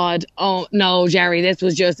my God. Oh no, Jerry, this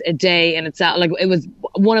was just a day in itself. Like, it was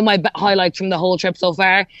one of my highlights from the whole trip so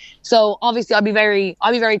far. So obviously, I'll be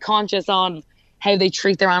very conscious on how they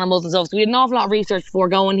treat their animals and stuff. So we did an awful lot of research before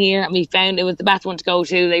going here, and we found it was the best one to go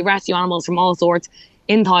to. They rescue animals from all sorts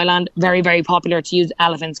in Thailand. Very, very popular to use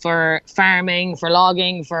elephants for farming, for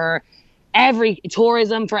logging, for every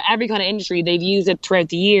tourism, for every kind of industry. They've used it throughout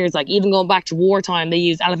the years. Like, even going back to wartime, they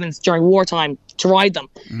used elephants during wartime to ride them.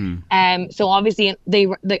 So obviously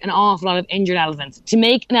an awful lot of injured elephants. To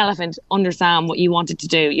make an elephant understand what you want it to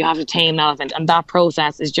do, you have to tame an elephant, and that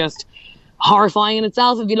process is just horrifying in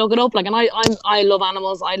itself if you look it up. Like, and I love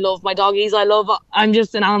animals. I love my doggies. I'm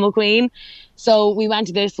just an animal queen. So we went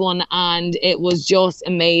to this one, and it was just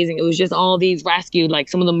amazing. It was just all these rescued. Like,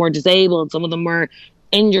 some of them were disabled, some of them were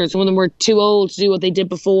injured, some of them were too old to do what they did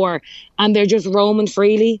before, and they're just roaming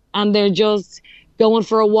freely, and they're just going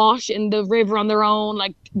for a wash in the river on their own.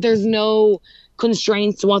 Like, there's no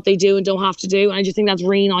constraints to what they do and don't have to do. And I just think that's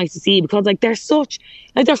really nice to see, because like, they're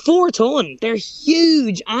 4 ton, they're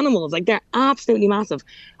huge animals, like, they're absolutely massive.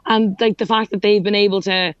 And like, the fact that they've been able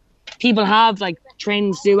to, people have like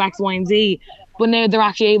trained to do X, Y and Z, but now they're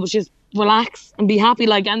actually able to just relax and be happy.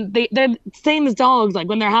 Like, and they're same as dogs. Like,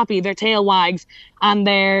 when they're happy, their tail wags and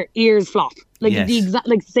their ears flop, like the exact,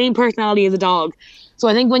 like, same personality as a dog. So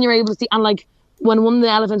I think when you're able to see, and like, when one of the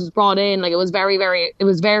elephants was brought in, like, it was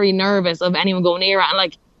very nervous of anyone going near it, and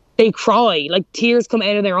like, they cry, like, tears come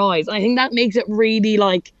out of their eyes. And I think that makes it really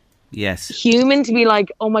like, human to be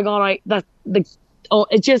like, oh my God,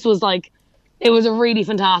 it just was like, it was a really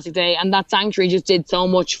fantastic day, and that sanctuary just did so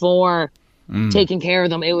much for taking care of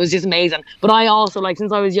them. It was just amazing. But I also, like,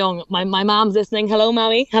 since I was young, my mom's listening. Hello,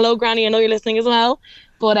 Mammy. Hello, Granny. I know you're listening as well.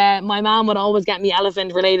 But my mom would always get me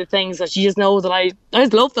elephant-related things, so she just knows that I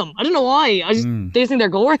just love them. I don't know why. They just think they're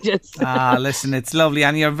gorgeous. Listen, it's lovely,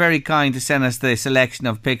 and you're very kind to send us the selection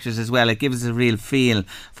of pictures as well. It gives us a real feel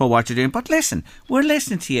for what you're doing. But listen, we're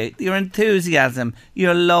listening to you. Your enthusiasm,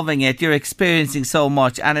 you're loving it, you're experiencing so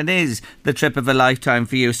much, and it is the trip of a lifetime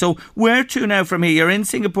for you. So where to now from here? You're in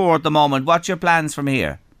Singapore at the moment. What's your plans from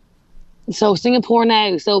here? So Singapore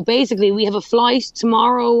now. So basically, we have a flight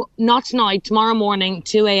tomorrow, not tonight, tomorrow morning,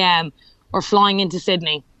 2 a.m. We're flying into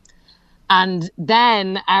Sydney. And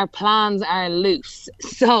then our plans are loose.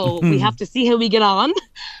 So we have to see how we get on.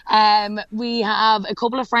 We have a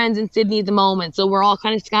couple of friends in Sydney at the moment. So we're all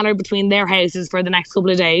kind of scattered between their houses for the next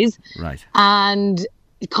couple of days. Right. And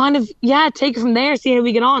kind of, take it from there, see how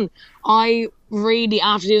we get on. I really,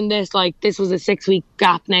 after doing this, like, this was a 6-week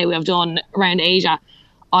gap now we have done around Asia.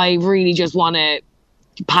 I really just want to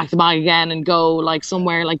pack the bag again and go like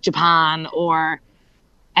somewhere like Japan or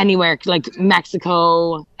anywhere like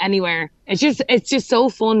Mexico, anywhere. It's just so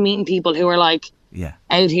fun meeting people who are like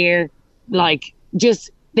out here, like, just,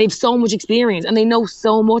 they've so much experience and they know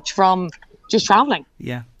so much from just traveling.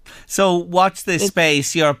 Yeah. So watch this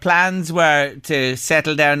space. Your plans were to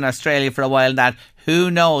settle down in Australia for a while. That,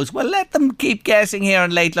 who knows? Well, let them keep guessing here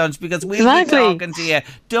on Late Lunch, because we'll be talking to you.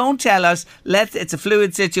 Don't tell us. It's a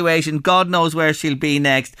fluid situation. God knows where she'll be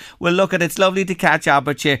next. Well, look, it's lovely to catch up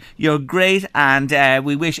with you. You're great, and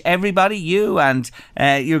we wish everybody, you and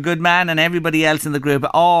your good man and everybody else in the group,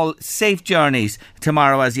 all safe journeys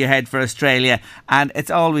tomorrow as you head for Australia. And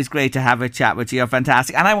it's always great to have a chat with you. You're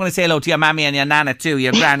fantastic. And I want to say hello to your mammy and your nana too,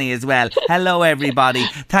 your granny as well. Hello, everybody.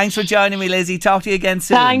 Thanks for joining me, Lizzie. Talk to you again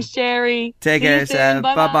soon. Thanks, Jerry. Take care.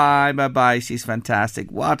 Bye bye. She's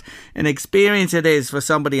fantastic. What an experience it is for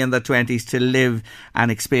somebody in their 20s to live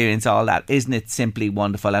and experience all that. Isn't it simply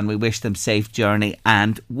wonderful? And we wish them safe journey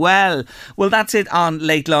and well, that's it on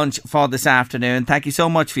Late Lunch for this afternoon. Thank you so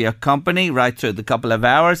much for your company right through the couple of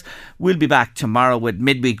hours. We'll be back tomorrow with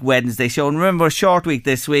Midweek Wednesday show, and remember, short week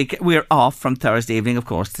this week. We're off from Thursday evening, of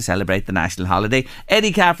course, to celebrate the national holiday.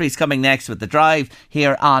 Eddie Caffrey's coming next with The Drive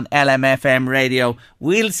here on LMFM Radio.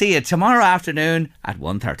 We'll see you tomorrow afternoon at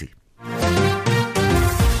 1:30.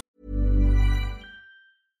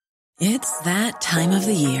 It's that time of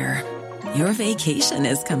the year. Your vacation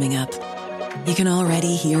is coming up. You can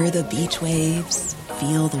already hear the beach waves,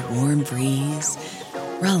 feel the warm breeze,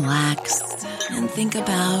 relax, and think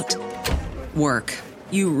about work.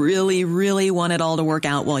 You really, really want it all to work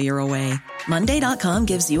out while you're away. Monday.com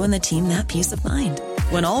gives you and the team that peace of mind.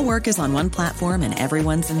 When all work is on one platform and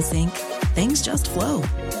everyone's in sync, things just flow.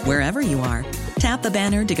 Wherever you are, tap the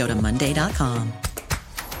banner to go to Monday.com.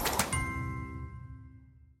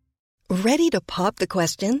 Ready to pop the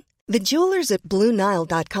question? The jewelers at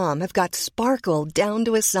BlueNile.com have got sparkle down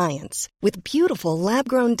to a science with beautiful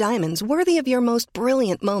lab-grown diamonds worthy of your most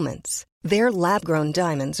brilliant moments. Their lab-grown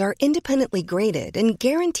diamonds are independently graded and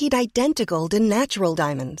guaranteed identical to natural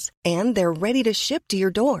diamonds, and they're ready to ship to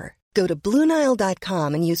your door. Go to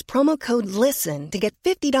BlueNile.com and use promo code LISTEN to get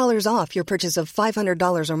 $50 off your purchase of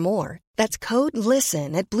 $500 or more. That's code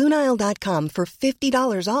LISTEN at BlueNile.com for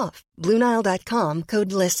 $50 off. BlueNile.com,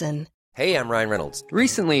 code LISTEN. Hey, I'm Ryan Reynolds.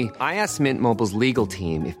 Recently, I asked Mint Mobile's legal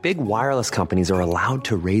team if big wireless companies are allowed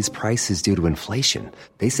to raise prices due to inflation.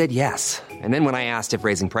 They said yes. And then when I asked if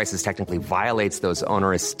raising prices technically violates those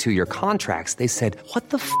onerous 2-year contracts, they said, "What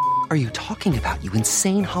the f*** are you talking about, you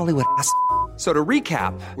insane Hollywood ass?" So to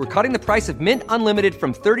recap, we're cutting the price of Mint Unlimited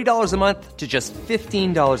from $30 a month to just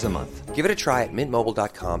 $15 a month. Give it a try at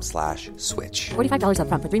mintmobile.com/switch. $45 up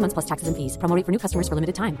front for 3 months plus taxes and fees. Promo rate for new customers for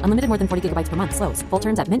limited time. Unlimited more than 40 gigabytes per month. Slows full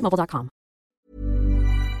terms at mintmobile.com.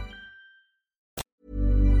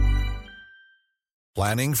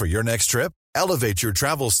 Planning for your next trip? Elevate your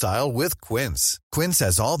travel style with Quince. Quince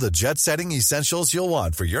has all the jet-setting essentials you'll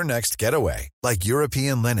want for your next getaway, like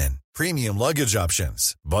European linen, premium luggage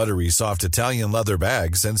options, buttery soft Italian leather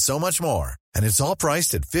bags, and so much more. And it's all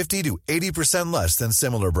priced at 50 to 80% less than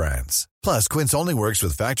similar brands. Plus, Quince only works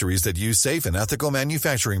with factories that use safe and ethical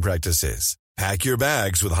manufacturing practices. Pack your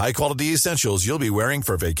bags with high-quality essentials you'll be wearing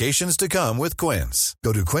for vacations to come with Quince.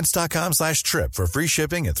 Go to quince.com/trip for free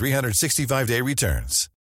shipping and 365-day returns.